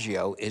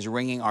DiMaggio is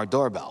ringing our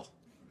doorbell.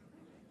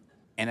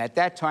 And at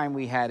that time,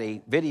 we had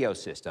a video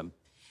system.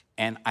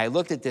 And I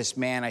looked at this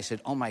man. I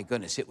said, oh, my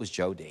goodness, it was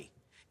Joe D.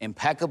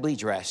 Impeccably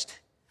dressed,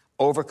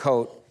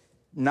 overcoat,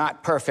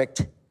 not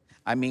perfect.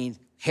 I mean,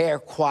 hair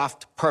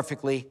coiffed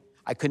perfectly.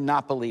 I could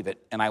not believe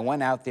it. And I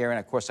went out there, and,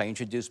 of course, I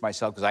introduced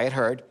myself because I had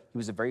heard he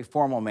was a very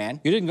formal man.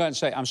 You didn't go out and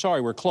say, I'm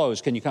sorry, we're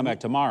closed. Can you come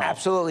back tomorrow?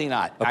 Absolutely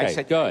not. Okay, I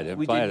said, good.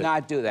 We did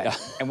not do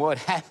that. And what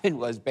happened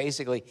was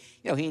basically,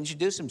 you know, he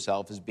introduced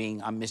himself as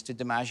being, I'm Mr.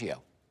 DiMaggio.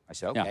 I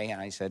said, okay. Yeah.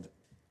 And I said,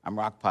 I'm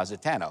Rock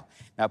Positano.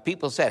 Now,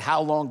 people said,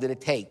 how long did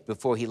it take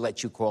before he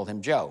let you call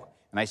him Joe?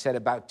 And I said,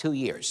 about 2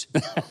 years.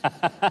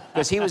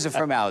 Because he was a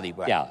formality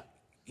guy. Yeah.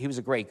 He was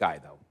a great guy,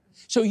 though.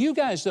 So you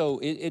guys, though,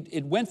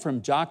 it went from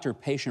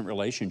doctor-patient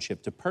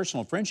relationship to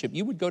personal friendship.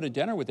 You would go to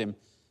dinner with him,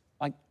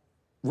 like,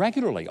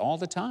 regularly, all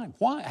the time.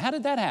 Why? How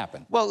did that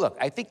happen? Well, look,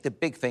 I think the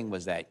big thing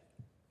was that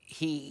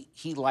he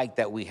liked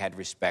that we had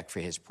respect for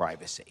his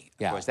privacy.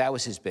 Of course, that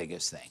was his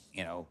biggest thing,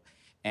 you know.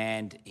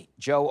 And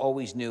Joe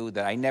always knew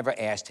that I never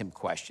asked him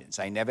questions.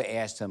 I never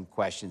asked him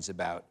questions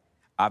about,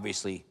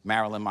 obviously,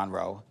 Marilyn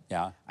Monroe.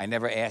 Yeah. I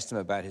never asked him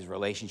about his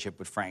relationship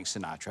with Frank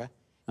Sinatra.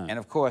 And,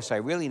 of course, I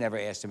really never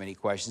asked him any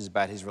questions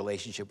about his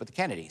relationship with the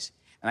Kennedys.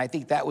 And I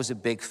think that was a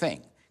big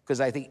thing,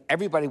 because I think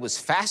everybody was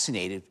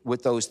fascinated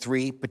with those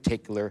three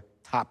particular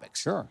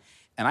topics. Sure.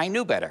 And I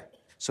knew better.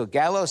 So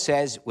Gallo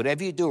says,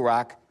 whatever you do,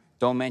 Rock,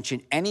 don't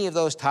mention any of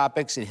those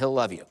topics and he'll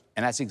love you.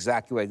 And that's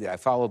exactly what I did. I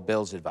followed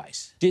Bill's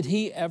advice. Did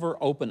he ever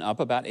open up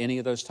about any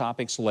of those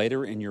topics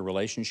later in your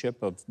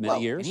relationship of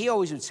many years? And he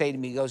always would say to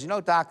me, he goes, you know,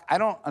 Doc, I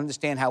don't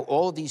understand how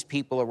all of these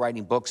people are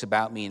writing books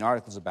about me and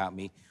articles about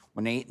me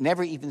when they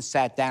never even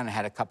sat down and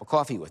had a cup of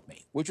coffee with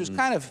me, which was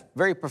kind of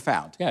very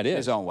profound Yeah, it in is.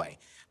 his own way.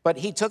 But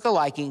he took a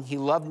liking. He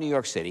loved New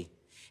York City.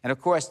 And, of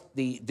course,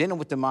 the Dinner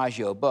with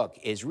DiMaggio book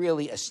is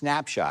really a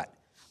snapshot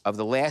of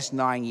the last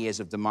 9 years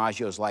of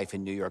DiMaggio's life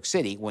in New York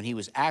City when he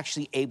was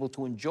actually able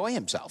to enjoy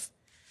himself.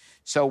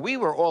 So we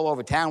were all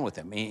over town with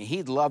him. I mean,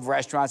 he loved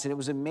restaurants, and it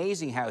was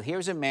amazing how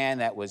here's a man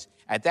that was,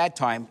 at that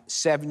time,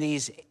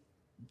 70s,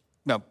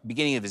 no,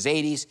 beginning of his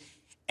 80s,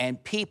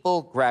 and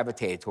people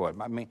gravitated toward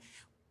him. I mean,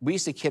 we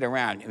used to kid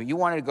around. If you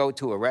wanted to go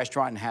to a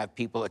restaurant and have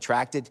people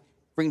attracted,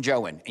 bring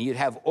Joe in. And you'd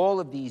have all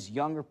of these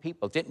younger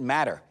people. It didn't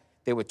matter.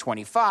 They were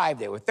 25,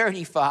 they were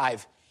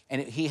 35,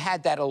 and he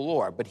had that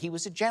allure, but he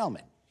was a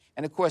gentleman.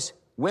 And, of course,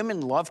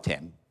 women loved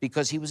him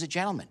because he was a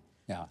gentleman.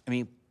 Yeah. I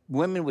mean,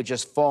 women would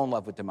just fall in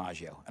love with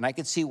DiMaggio. And I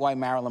could see why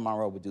Marilyn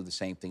Monroe would do the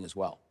same thing as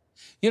well.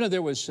 You know,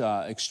 there was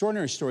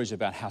extraordinary stories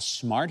about how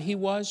smart he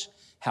was,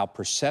 how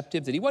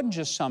perceptive, that he wasn't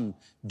just some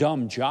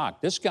dumb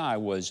jock. This guy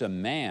was a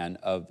man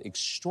of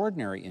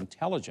extraordinary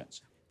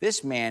intelligence.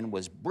 This man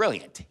was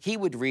brilliant. He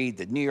would read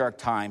the New York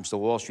Times, the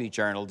Wall Street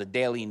Journal, the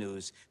Daily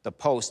News, the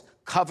Post,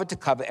 cover to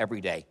cover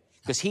every day,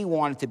 because he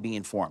wanted to be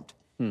informed.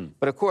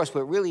 But, of course,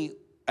 what really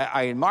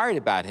I admired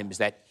about him is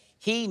that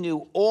he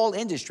knew all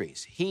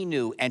industries. He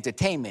knew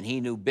entertainment.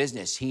 He knew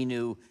business. He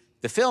knew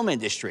the film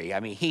industry. I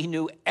mean, he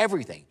knew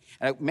everything.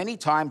 And many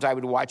times I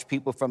would watch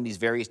people from these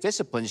various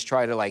disciplines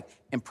try to, like,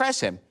 impress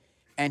him,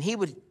 and he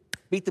would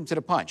beat them to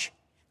the punch.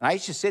 And I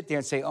used to sit there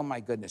and say, oh,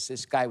 my goodness,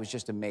 this guy was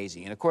just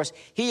amazing. And, of course,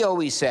 he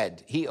always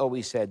said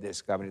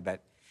this, Governor,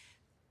 that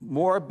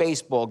more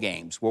baseball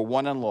games were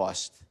won and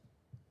lost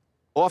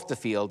off the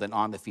field than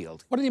on the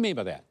field. What did he mean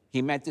by that?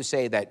 He meant to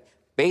say that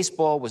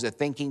baseball was a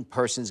thinking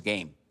person's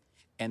game,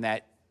 and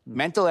that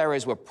mental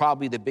errors were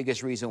probably the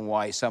biggest reason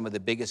why some of the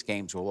biggest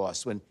games were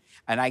lost. And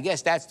I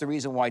guess that's the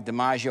reason why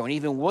DiMaggio and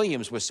even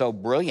Williams were so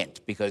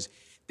brilliant, because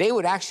they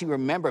would actually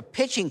remember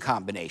pitching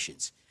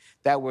combinations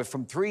that were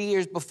from 3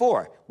 years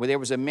before, where there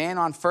was a man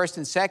on first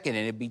and second,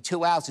 and it'd be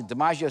 2 outs, and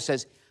DiMaggio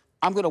says,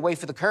 I'm going to wait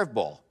for the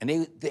curveball.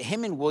 And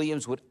him and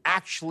Williams would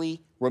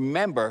actually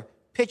remember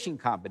pitching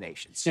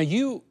combinations. Now,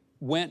 you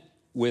went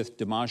with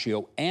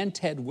DiMaggio and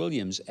Ted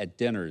Williams at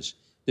dinners.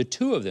 The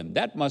two of them,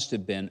 that must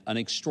have been an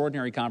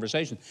extraordinary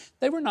conversation.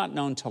 They were not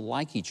known to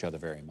like each other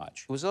very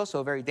much. It was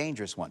also a very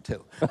dangerous one,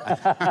 too.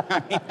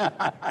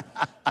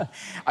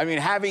 I mean,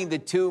 having the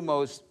two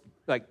most,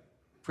 like,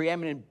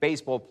 preeminent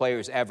baseball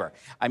players ever.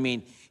 I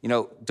mean, you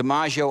know,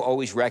 DiMaggio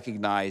always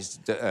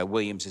recognized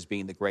Williams as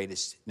being the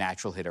greatest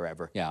natural hitter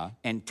ever. Yeah.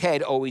 And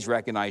Ted always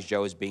recognized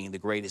Joe as being the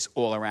greatest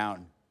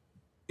all-around,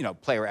 you know,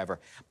 player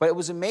ever. But it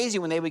was amazing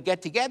when they would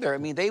get together. I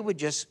mean, they would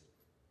just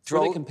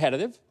throw... Were they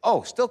competitive?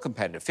 Oh, still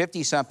competitive,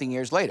 50-something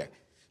years later.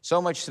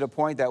 So much to the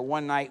point that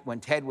one night when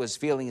Ted was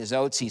feeling his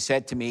oats, he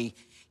said to me,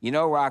 you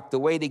know, Rock, the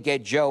way to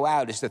get Joe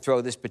out is to throw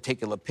this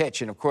particular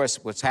pitch. And, of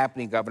course, what's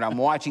happening, Governor, I'm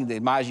watching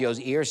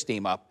DiMaggio's ears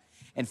steam up.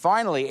 And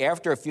finally,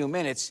 after a few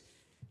minutes,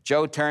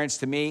 Joe turns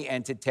to me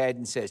and to Ted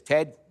and says,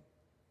 Ted,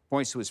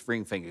 points to his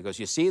ring finger. He goes,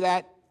 you see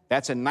that?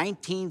 That's a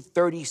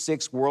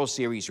 1936 World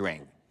Series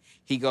ring.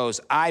 He goes,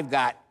 I've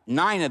got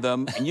 9 of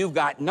them, and you've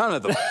got none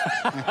of them.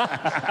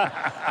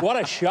 What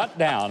a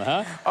shutdown,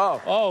 huh?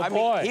 I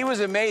boy. mean, he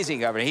was amazing,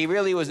 Governor. He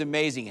really was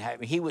amazing. I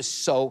mean, he was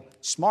so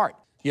smart.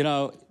 You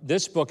know,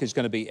 this book is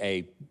going to be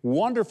a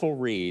wonderful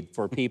read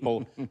for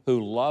people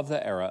who love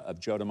the era of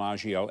Joe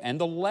DiMaggio and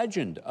the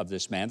legend of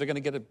this man. They're going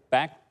to get a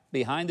back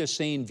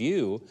behind-the-scene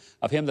view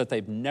of him that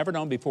they've never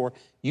known before.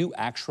 You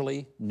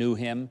actually knew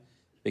him,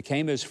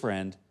 became his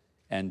friend,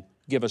 and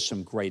give us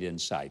some great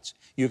insights.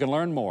 You can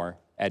learn more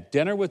at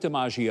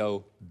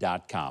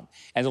dinnerwithdimaggio.com.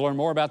 And to learn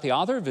more about the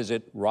author,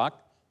 visit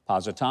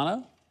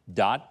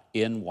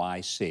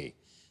rockpositano.nyc.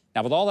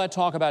 Now, with all that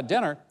talk about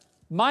dinner,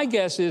 my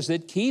guess is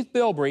that Keith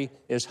Bilbrey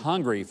is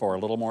hungry for a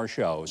little more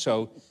show.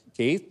 So,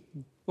 Keith,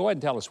 go ahead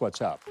and tell us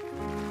what's up.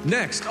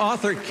 Next,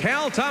 author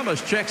Cal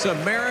Thomas checks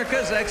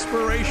America's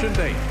expiration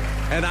date.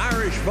 And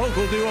Irish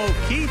vocal duo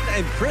Keith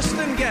and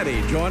Kristen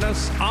Getty join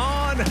us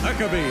on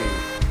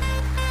Huckabee.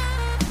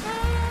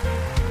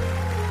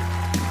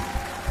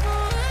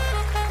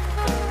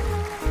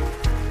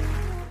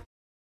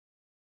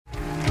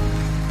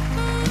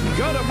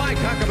 Go to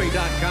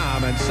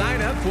MikeHuckabee.com and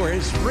sign up for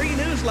his free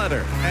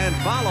newsletter and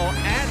follow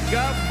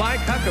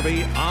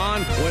 @GovMikeHuckabee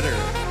on Twitter.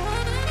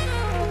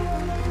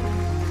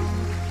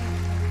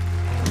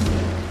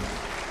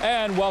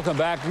 And welcome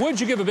back. Would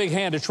you give a big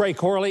hand to Trey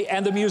Corley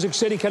and the Music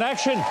City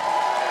Connection?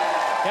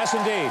 Yes,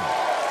 indeed.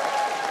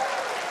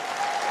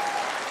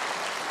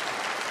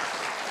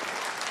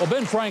 Well,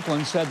 Ben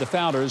Franklin said the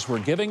founders were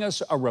giving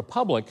us a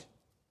republic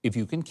if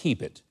you can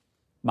keep it.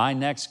 My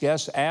next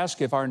guest asks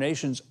if our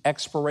nation's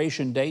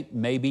expiration date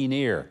may be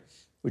near.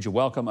 Would you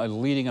welcome a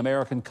leading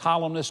American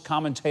columnist,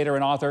 commentator,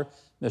 and author,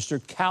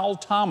 Mr. Cal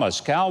Thomas.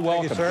 Cal,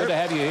 welcome. Thank you, sir. Good to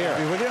have you here.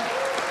 Be with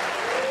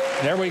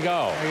you. There we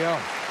go. There you go.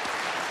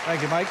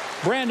 Thank you, Mike.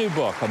 Brand new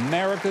book,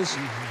 America's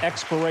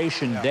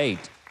Expiration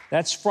Date.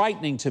 That's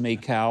frightening to me,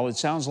 Cal. It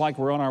sounds like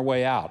we're on our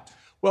way out.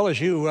 Well, as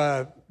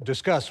you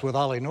discussed with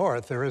Ollie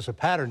North, there is a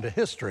pattern to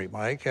history,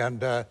 Mike,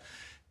 and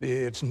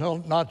it's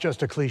not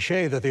just a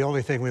cliche that the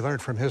only thing we learn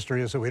from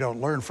history is that we don't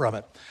learn from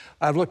it.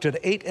 I've looked at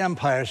 8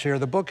 empires here.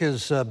 The book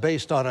is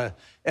based on an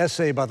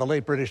essay by the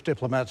late British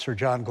diplomat Sir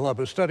John Glubb,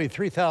 who studied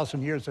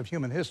 3,000 years of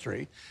human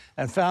history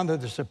and found that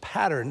there's a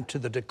pattern to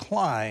the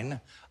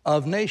decline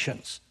of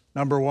nations.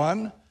 Number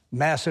one,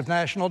 massive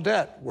national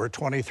debt. We're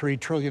 $23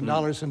 trillion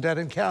in debt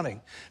and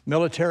counting.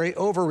 Military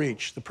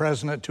overreach. The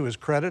president, to his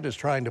credit, is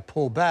trying to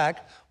pull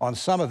back on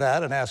some of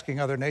that and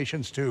asking other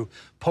nations to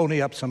pony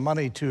up some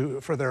money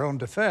for their own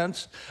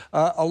defense.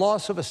 A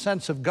loss of a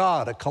sense of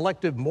God, a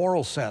collective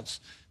moral sense.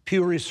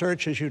 Pew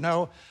Research, as you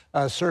know,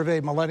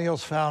 surveyed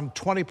millennials, found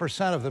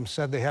 20% of them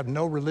said they have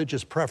no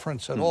religious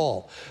preference at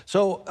all.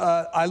 So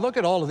I look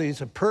at all of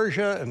these,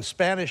 Persia and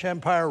Spanish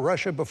Empire,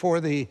 Russia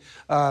before the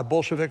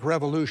Bolshevik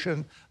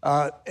Revolution,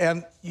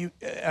 and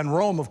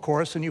Rome, of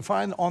course, and you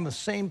find on the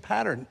same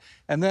pattern.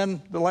 And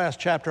then the last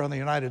chapter on the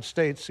United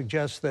States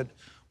suggests that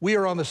we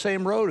are on the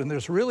same road, and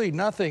there's really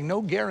nothing,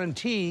 no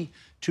guarantee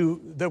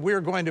that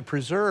we're going to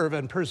preserve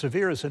and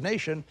persevere as a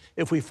nation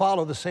if we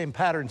follow the same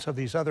patterns of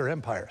these other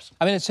empires.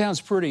 I mean, it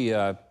sounds pretty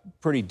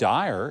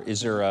dire.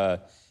 Is there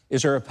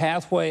a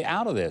pathway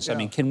out of this? Yeah. I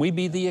mean, can we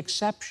be the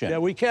exception? Yeah,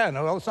 we can.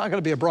 Well, it's not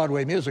going to be a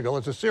Broadway musical.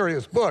 It's a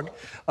serious book.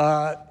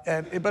 But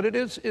it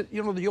is,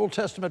 you know, the Old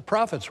Testament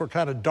prophets were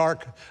kind of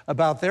dark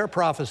about their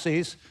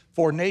prophecies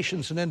for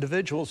nations and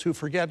individuals who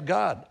forget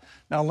God.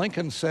 Now,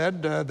 Lincoln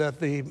said that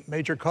the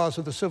major cause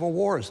of the Civil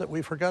War is that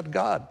we forgot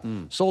God.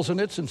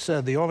 Solzhenitsyn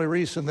said the only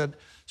reason that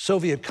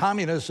Soviet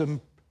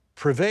communism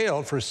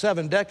prevailed for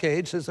 7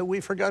 decades is that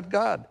we forgot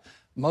God.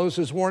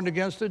 Moses warned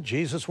against it.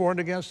 Jesus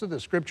warned against it. The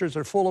scriptures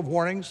are full of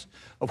warnings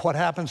of what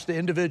happens to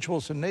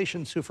individuals and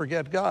nations who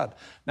forget God.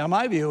 Now,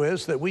 my view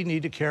is that we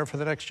need to care for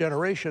the next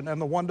generation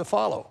and the one to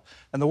follow.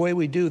 And the way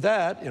we do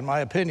that, in my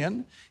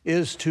opinion,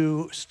 is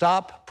to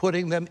stop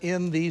putting them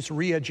in these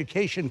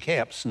re-education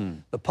camps.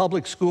 The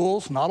public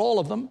schools, not all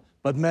of them,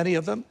 but many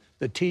of them,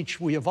 that teach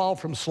we evolved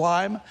from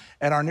slime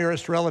and our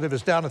nearest relative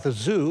is down at the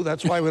zoo.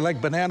 That's why we like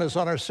bananas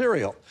on our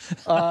cereal.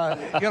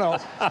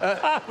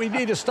 We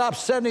need to stop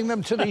sending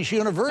them to these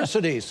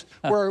universities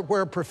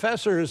where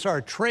professors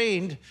are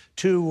trained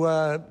to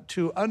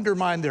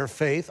undermine their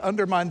faith,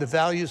 undermine the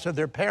values of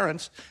their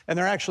parents, and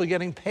they're actually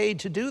getting paid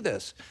to do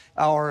this.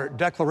 Our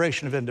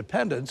Declaration of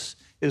Independence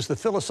is the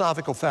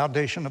philosophical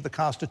foundation of the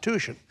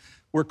Constitution.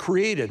 We're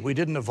created, we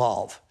didn't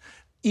evolve.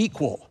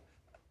 Equal,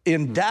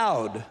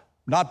 endowed,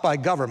 not by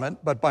government,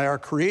 but by our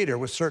Creator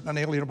with certain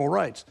unalienable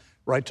rights.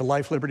 Right to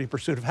life, liberty,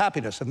 pursuit of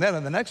happiness. And then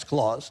in the next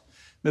clause,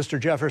 Mr.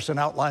 Jefferson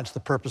outlines the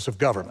purpose of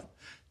government.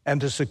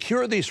 And to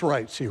secure these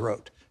rights, he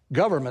wrote,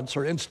 governments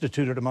are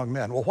instituted among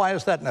men. Well, why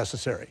is that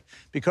necessary?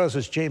 Because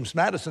as James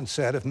Madison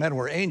said, if men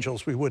were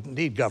angels, we wouldn't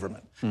need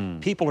government.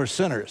 People are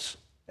sinners.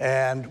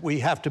 And we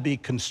have to be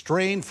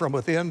constrained from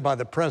within by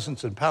the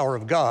presence and power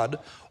of God,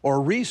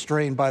 or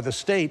restrained by the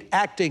state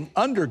acting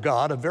under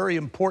God, a very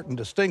important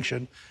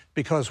distinction,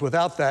 because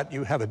without that,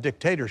 you have a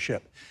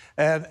dictatorship.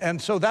 And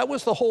so that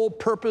was the whole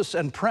purpose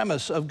and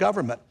premise of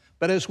government.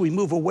 But as we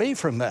move away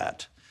from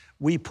that,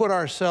 we put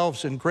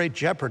ourselves in great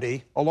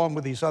jeopardy, along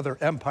with these other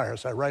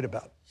empires I write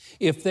about.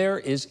 If there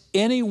is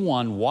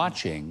anyone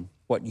watching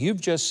what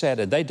you've just said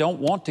and they don't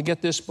want to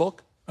get this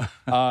book,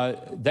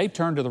 they've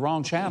turned to the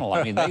wrong channel.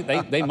 I mean,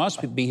 they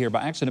must be here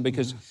by accident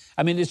because,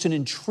 I mean, it's an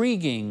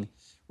intriguing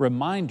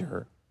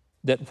reminder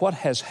that what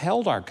has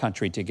held our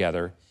country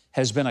together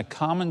has been a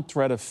common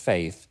thread of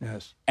faith,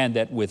 and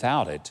that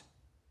without it,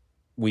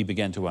 we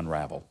begin to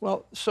unravel.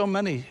 Well, so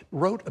many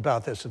wrote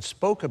about this and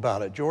spoke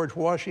about it. George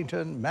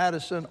Washington,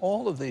 Madison,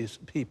 all of these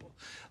people.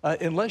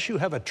 Unless you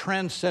have a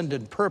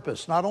transcendent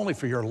purpose, not only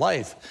for your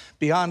life,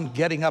 beyond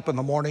getting up in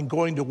the morning,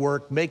 going to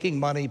work, making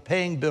money,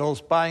 paying bills,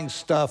 buying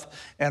stuff,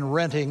 and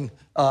renting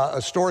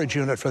a storage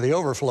unit for the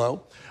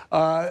overflow,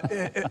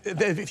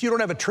 if you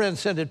don't have a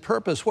transcendent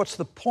purpose, what's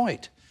the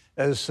point?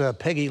 As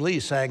Peggy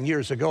Lee sang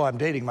years ago, I'm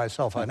dating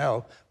myself, I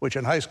know, which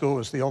in high school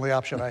was the only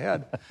option I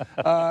had.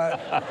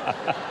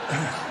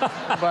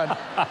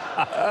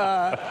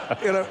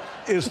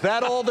 Is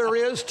that all there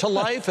is to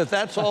life? If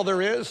that's all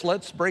there is,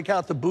 let's break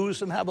out the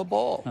booze and have a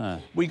ball.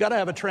 We got to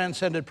have a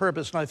transcendent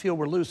purpose, and I feel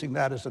we're losing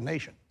that as a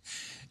nation.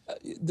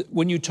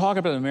 When you talk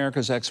about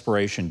America's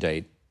expiration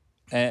date,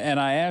 and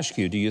I ask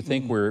you, do you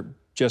think we're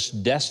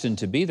just destined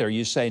to be there?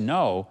 You say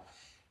no,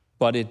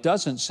 but it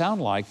doesn't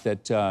sound like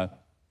that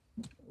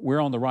we're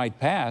on the right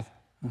path.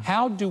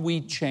 How do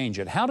we change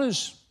it? How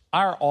does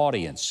our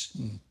audience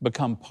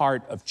become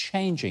part of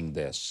changing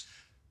this?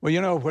 Well, you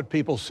know what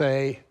people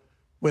say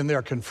when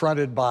they're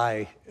confronted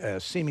by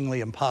seemingly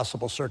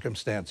impossible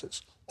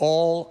circumstances.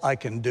 All I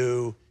can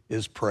do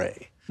is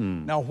pray.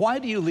 Now, why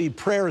do you leave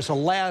prayer as a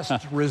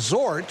last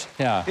resort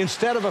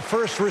instead of a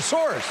first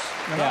resource?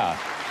 You know?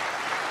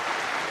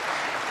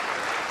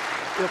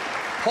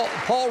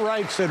 Paul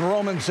writes in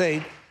Romans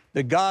 8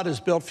 that God has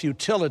built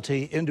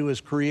futility into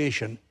his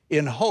creation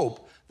in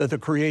hope that the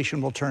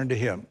creation will turn to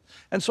him.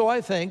 And so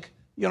I think,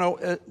 you know,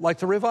 like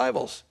the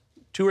revivals,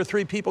 2 or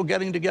 3 people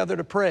getting together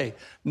to pray,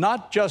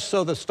 not just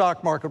so the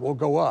stock market will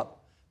go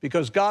up,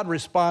 because God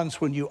responds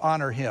when you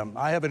honor him.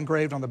 I have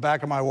engraved on the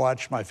back of my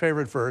watch my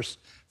favorite verse,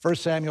 1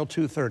 Samuel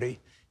 2:30,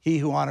 he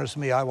who honors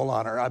me, I will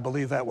honor. I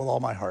believe that with all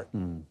my heart.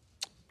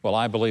 Well,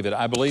 I believe it.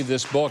 I believe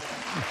this book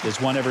is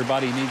one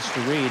everybody needs to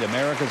read,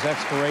 America's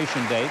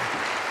Expiration Date,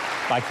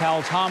 by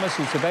Cal Thomas.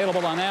 It's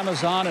available on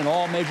Amazon and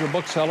all major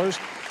booksellers.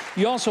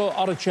 You also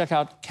ought to check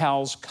out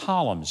Cal's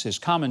columns, his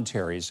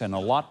commentaries, and a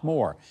lot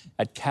more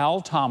at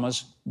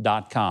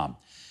calthomas.com.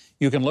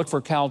 You can look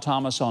for Cal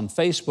Thomas on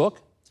Facebook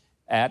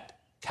at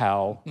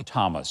Cal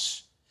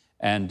Thomas.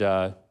 And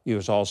you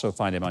can also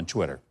find him on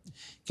Twitter.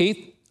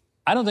 Keith,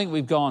 I don't think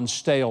we've gone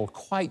stale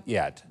quite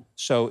yet.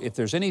 So if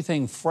there's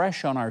anything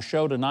fresh on our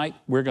show tonight,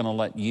 we're going to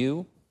let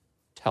you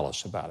tell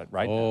us about it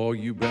right now. Oh,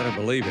 you better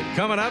believe it.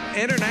 Coming up,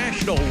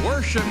 international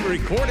worship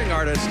recording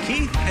artists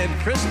Keith and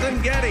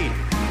Kristen Getty.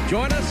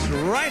 Join us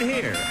right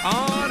here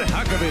on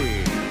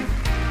Huckabee.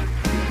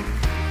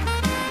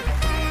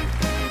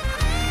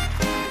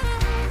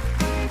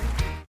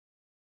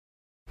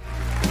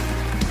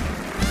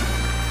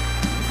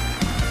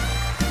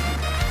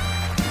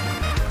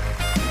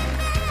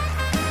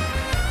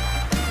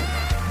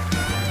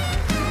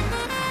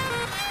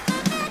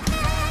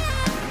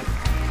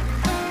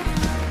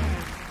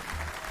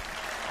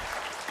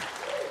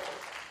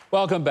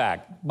 Welcome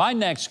back. My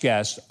next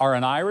guests are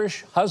an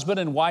Irish husband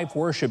and wife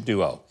worship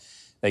duo.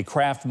 They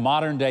craft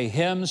modern-day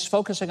hymns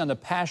focusing on the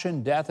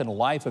passion, death, and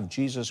life of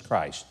Jesus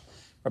Christ.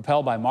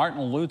 Propelled by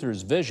Martin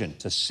Luther's vision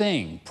to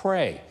sing,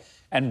 pray,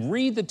 and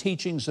read the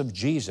teachings of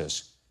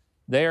Jesus,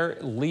 they're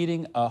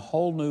leading a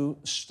whole new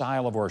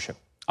style of worship.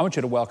 I want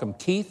you to welcome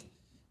Keith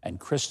and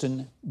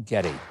Kristen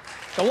Getty.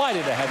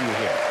 Delighted to have you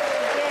here.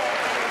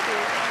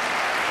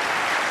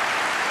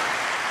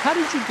 How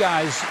did you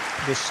guys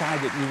decide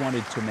that you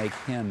wanted to make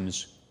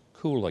hymns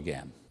cool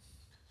again?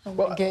 Oh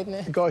my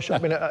goodness. Gosh, I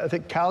mean, I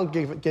think Cal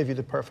gave you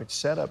the perfect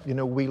setup. You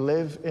know, we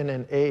live in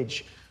an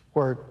age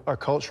where our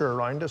culture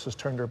around us has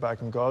turned their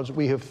back on God.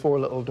 We have 4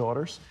 little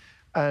daughters.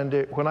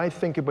 And when I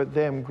think about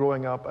them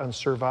growing up and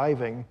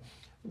surviving,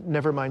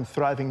 never mind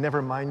thriving,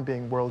 never mind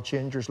being world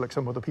changers like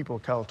some of the people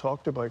Cal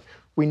talked about,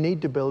 we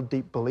need to build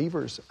deep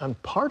believers.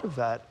 And part of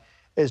that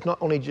is not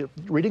only just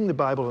reading the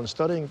Bible and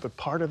studying, but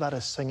part of that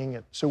is singing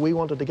it. So we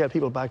wanted to get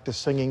people back to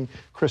singing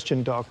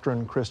Christian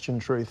doctrine, Christian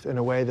truth in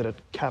a way that it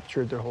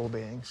captured their whole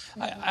beings.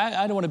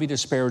 I don't want to be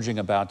disparaging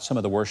about some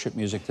of the worship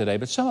music today,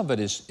 but some of it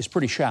is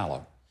pretty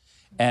shallow.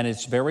 And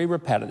it's very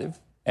repetitive.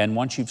 And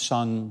once you've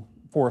sung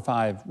 4 or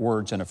 5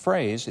 words in a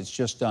phrase, it's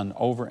just done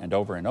over and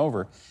over and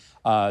over.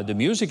 The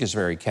music is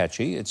very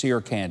catchy. It's ear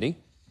candy.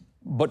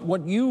 But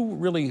what you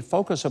really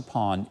focus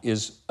upon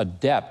is a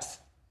depth,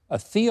 a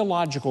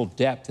theological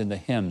depth in the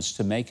hymns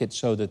to make it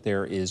so that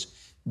there is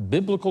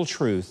biblical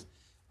truth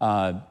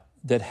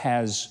that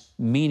has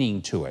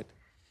meaning to it.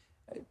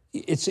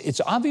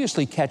 It's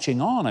obviously catching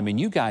on. I mean,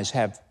 you guys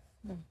have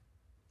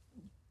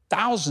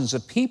thousands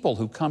of people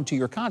who come to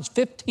your concerts,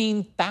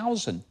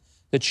 15,000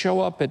 that show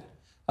up at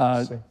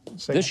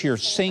this year,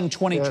 Sing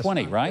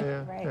 2020, yes, right?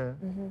 Yeah, right. Yeah.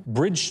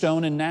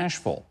 Bridgestone in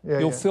Nashville.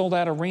 You'll fill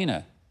that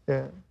arena.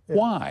 Yeah.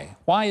 Why?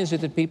 Why is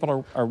it that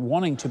people are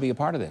wanting to be a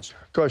part of this?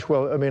 Gosh,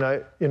 well, I mean,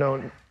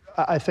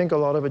 I think a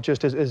lot of it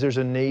just is there's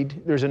a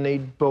need. There's a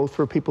need both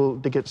for people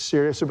to get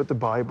serious about the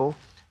Bible,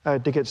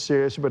 to get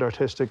serious about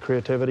artistic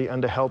creativity,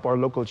 and to help our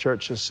local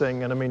churches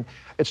sing. And I mean,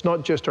 it's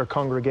not just our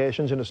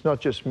congregations, and it's not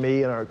just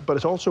me, but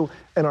it's also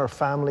in our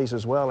families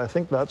as well. I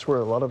think that's where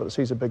a lot of it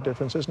sees a big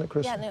difference, isn't it,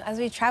 Kristen? Yeah, no, as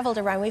we've traveled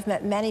around, we've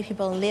met many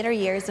people in later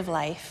years of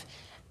life,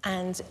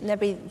 and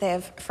maybe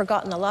they've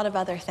forgotten a lot of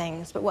other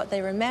things, but what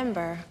they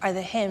remember are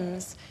the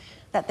hymns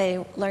that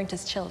they learned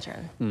as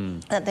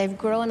children, that they've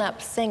grown up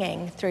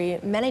singing through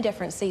many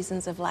different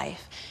seasons of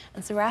life.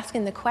 And so we're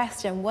asking the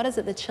question, what is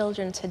it the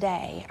children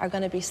today are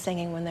going to be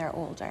singing when they're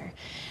older?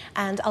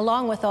 And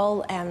along with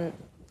all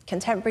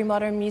contemporary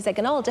modern music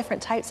and all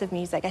different types of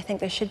music, I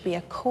think there should be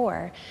a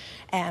core,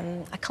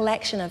 a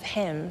collection of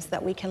hymns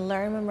that we can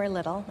learn when we're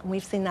little. And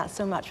we've seen that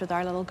so much with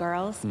our little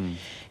girls.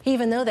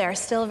 Even though they're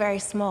still very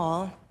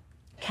small,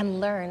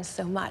 can learn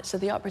so much. So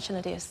the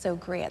opportunity is so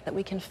great that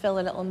we can fill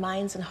their little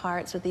minds and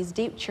hearts with these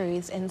deep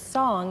truths in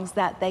songs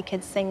that they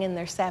could sing in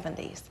their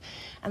 70s.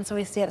 And so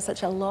we see it as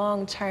such a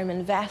long-term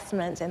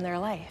investment in their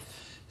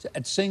life.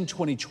 At Sing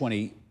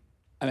 2020,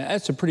 I mean,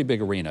 that's a pretty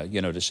big arena,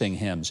 you know, to sing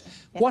hymns.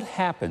 Yeah. What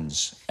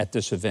happens at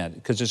this event?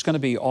 Because it's going to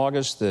be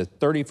August the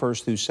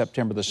 31st through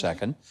September the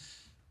 2nd.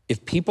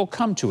 If people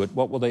come to it,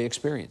 what will they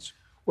experience?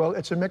 Well,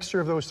 it's a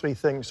mixture of those 3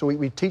 things. So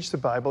we teach the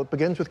Bible. It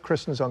begins with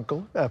Kristen's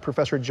uncle,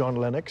 Professor John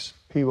Lennox,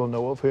 who you will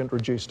know of, who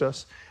introduced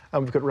us.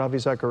 And we've got Ravi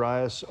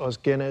Zacharias, Os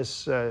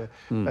Guinness,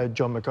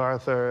 John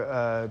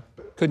MacArthur,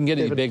 Couldn't get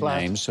any David big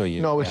Platt. names, so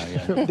you... No,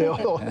 yeah.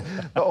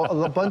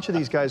 a bunch of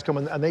these guys come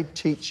in and they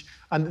teach.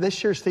 And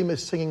this year's theme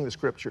is singing the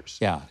scriptures.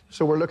 Yeah.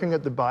 So we're looking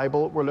at the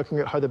Bible. We're looking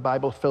at how the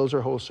Bible fills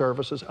our whole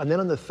services. And then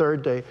on the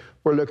third day,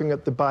 we're looking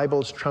at the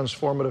Bible's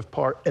transformative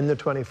part in the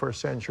 21st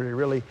century,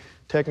 really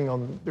taking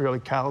on really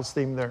Cal's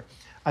theme there.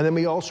 And then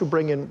we also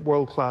bring in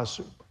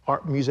world-class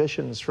art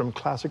musicians, from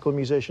classical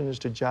musicians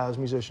to jazz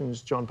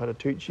musicians, John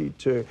Patitucci,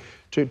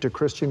 to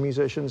Christian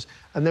musicians.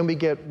 And then we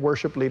get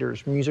worship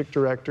leaders, music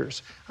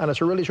directors. And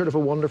it's a really sort of a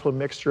wonderful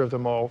mixture of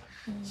them all.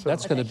 So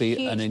that's going to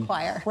be an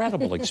choir.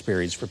 incredible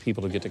experience for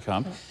people to get to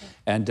come.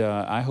 And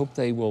I hope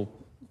they will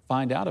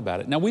find out about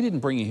it. Now, we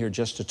didn't bring you here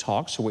just to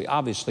talk, so we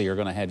obviously are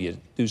going to have you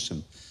do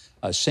some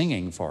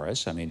singing for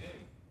us. I mean,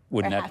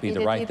 wouldn't that be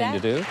the right thing to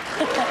do?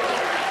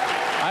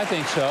 I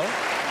think so.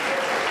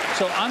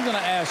 So I'm going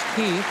to ask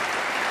Keith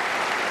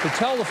to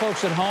tell the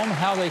folks at home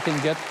how they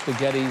can get the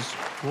Gettys'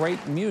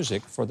 great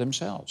music for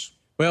themselves.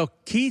 Well,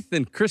 Keith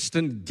and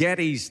Kristen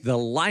Getty's The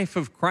Life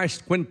of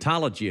Christ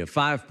Quintology, a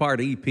 5-part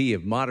EP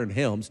of modern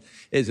hymns,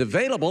 is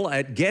available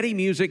at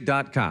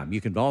gettymusic.com. You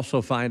can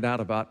also find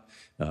out about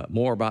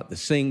more about the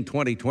Sing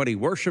 2020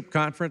 Worship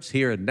Conference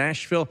here in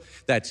Nashville.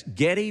 That's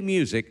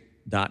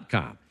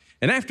gettymusic.com.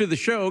 And after the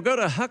show, go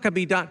to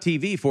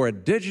Huckabee.tv for a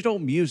digital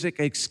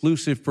music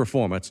exclusive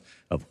performance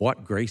of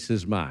What Grace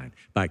Is Mine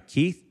by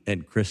Keith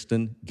and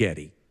Kristen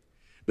Getty.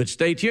 But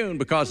stay tuned,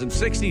 because in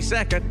 60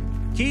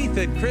 seconds, Keith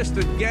and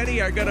Kristen Getty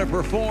are going to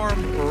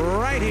perform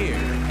right here.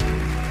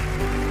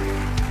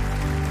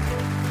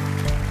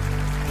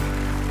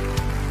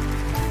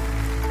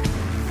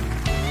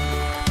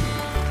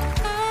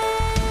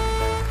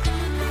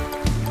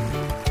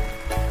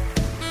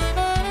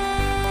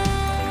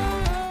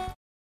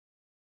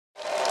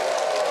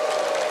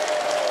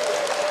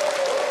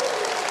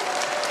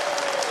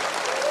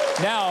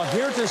 Now,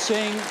 here to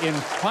sing In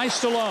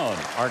Christ Alone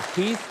are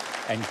Keith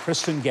and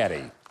Kristen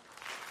Getty.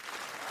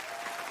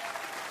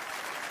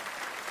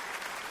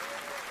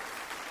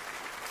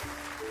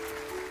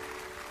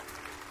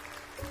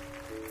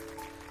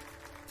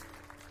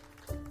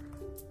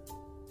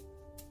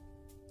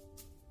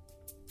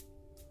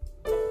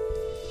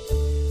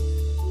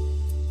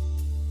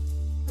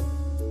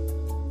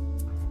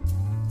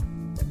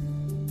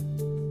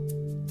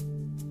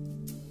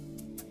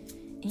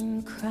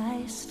 In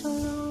Christ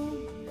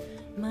alone,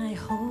 my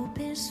hope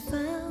is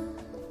found.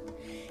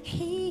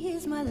 He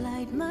is my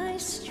light, my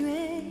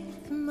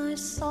strength, my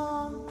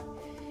song.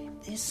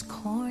 This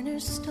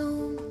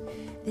cornerstone,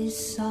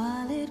 this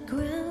solid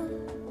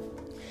ground,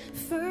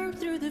 firm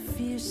through the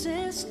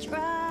fiercest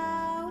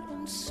drought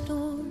and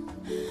storm.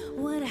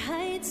 What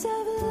heights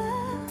of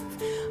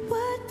love,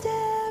 what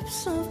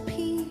depths of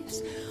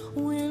peace,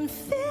 when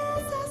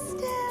fears are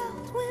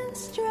stilled, when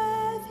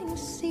striving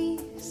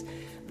cease.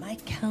 My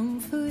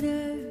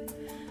comforter,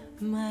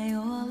 my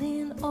all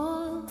in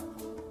all,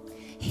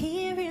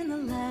 here in the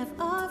life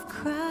of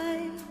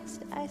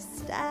Christ I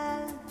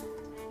stand.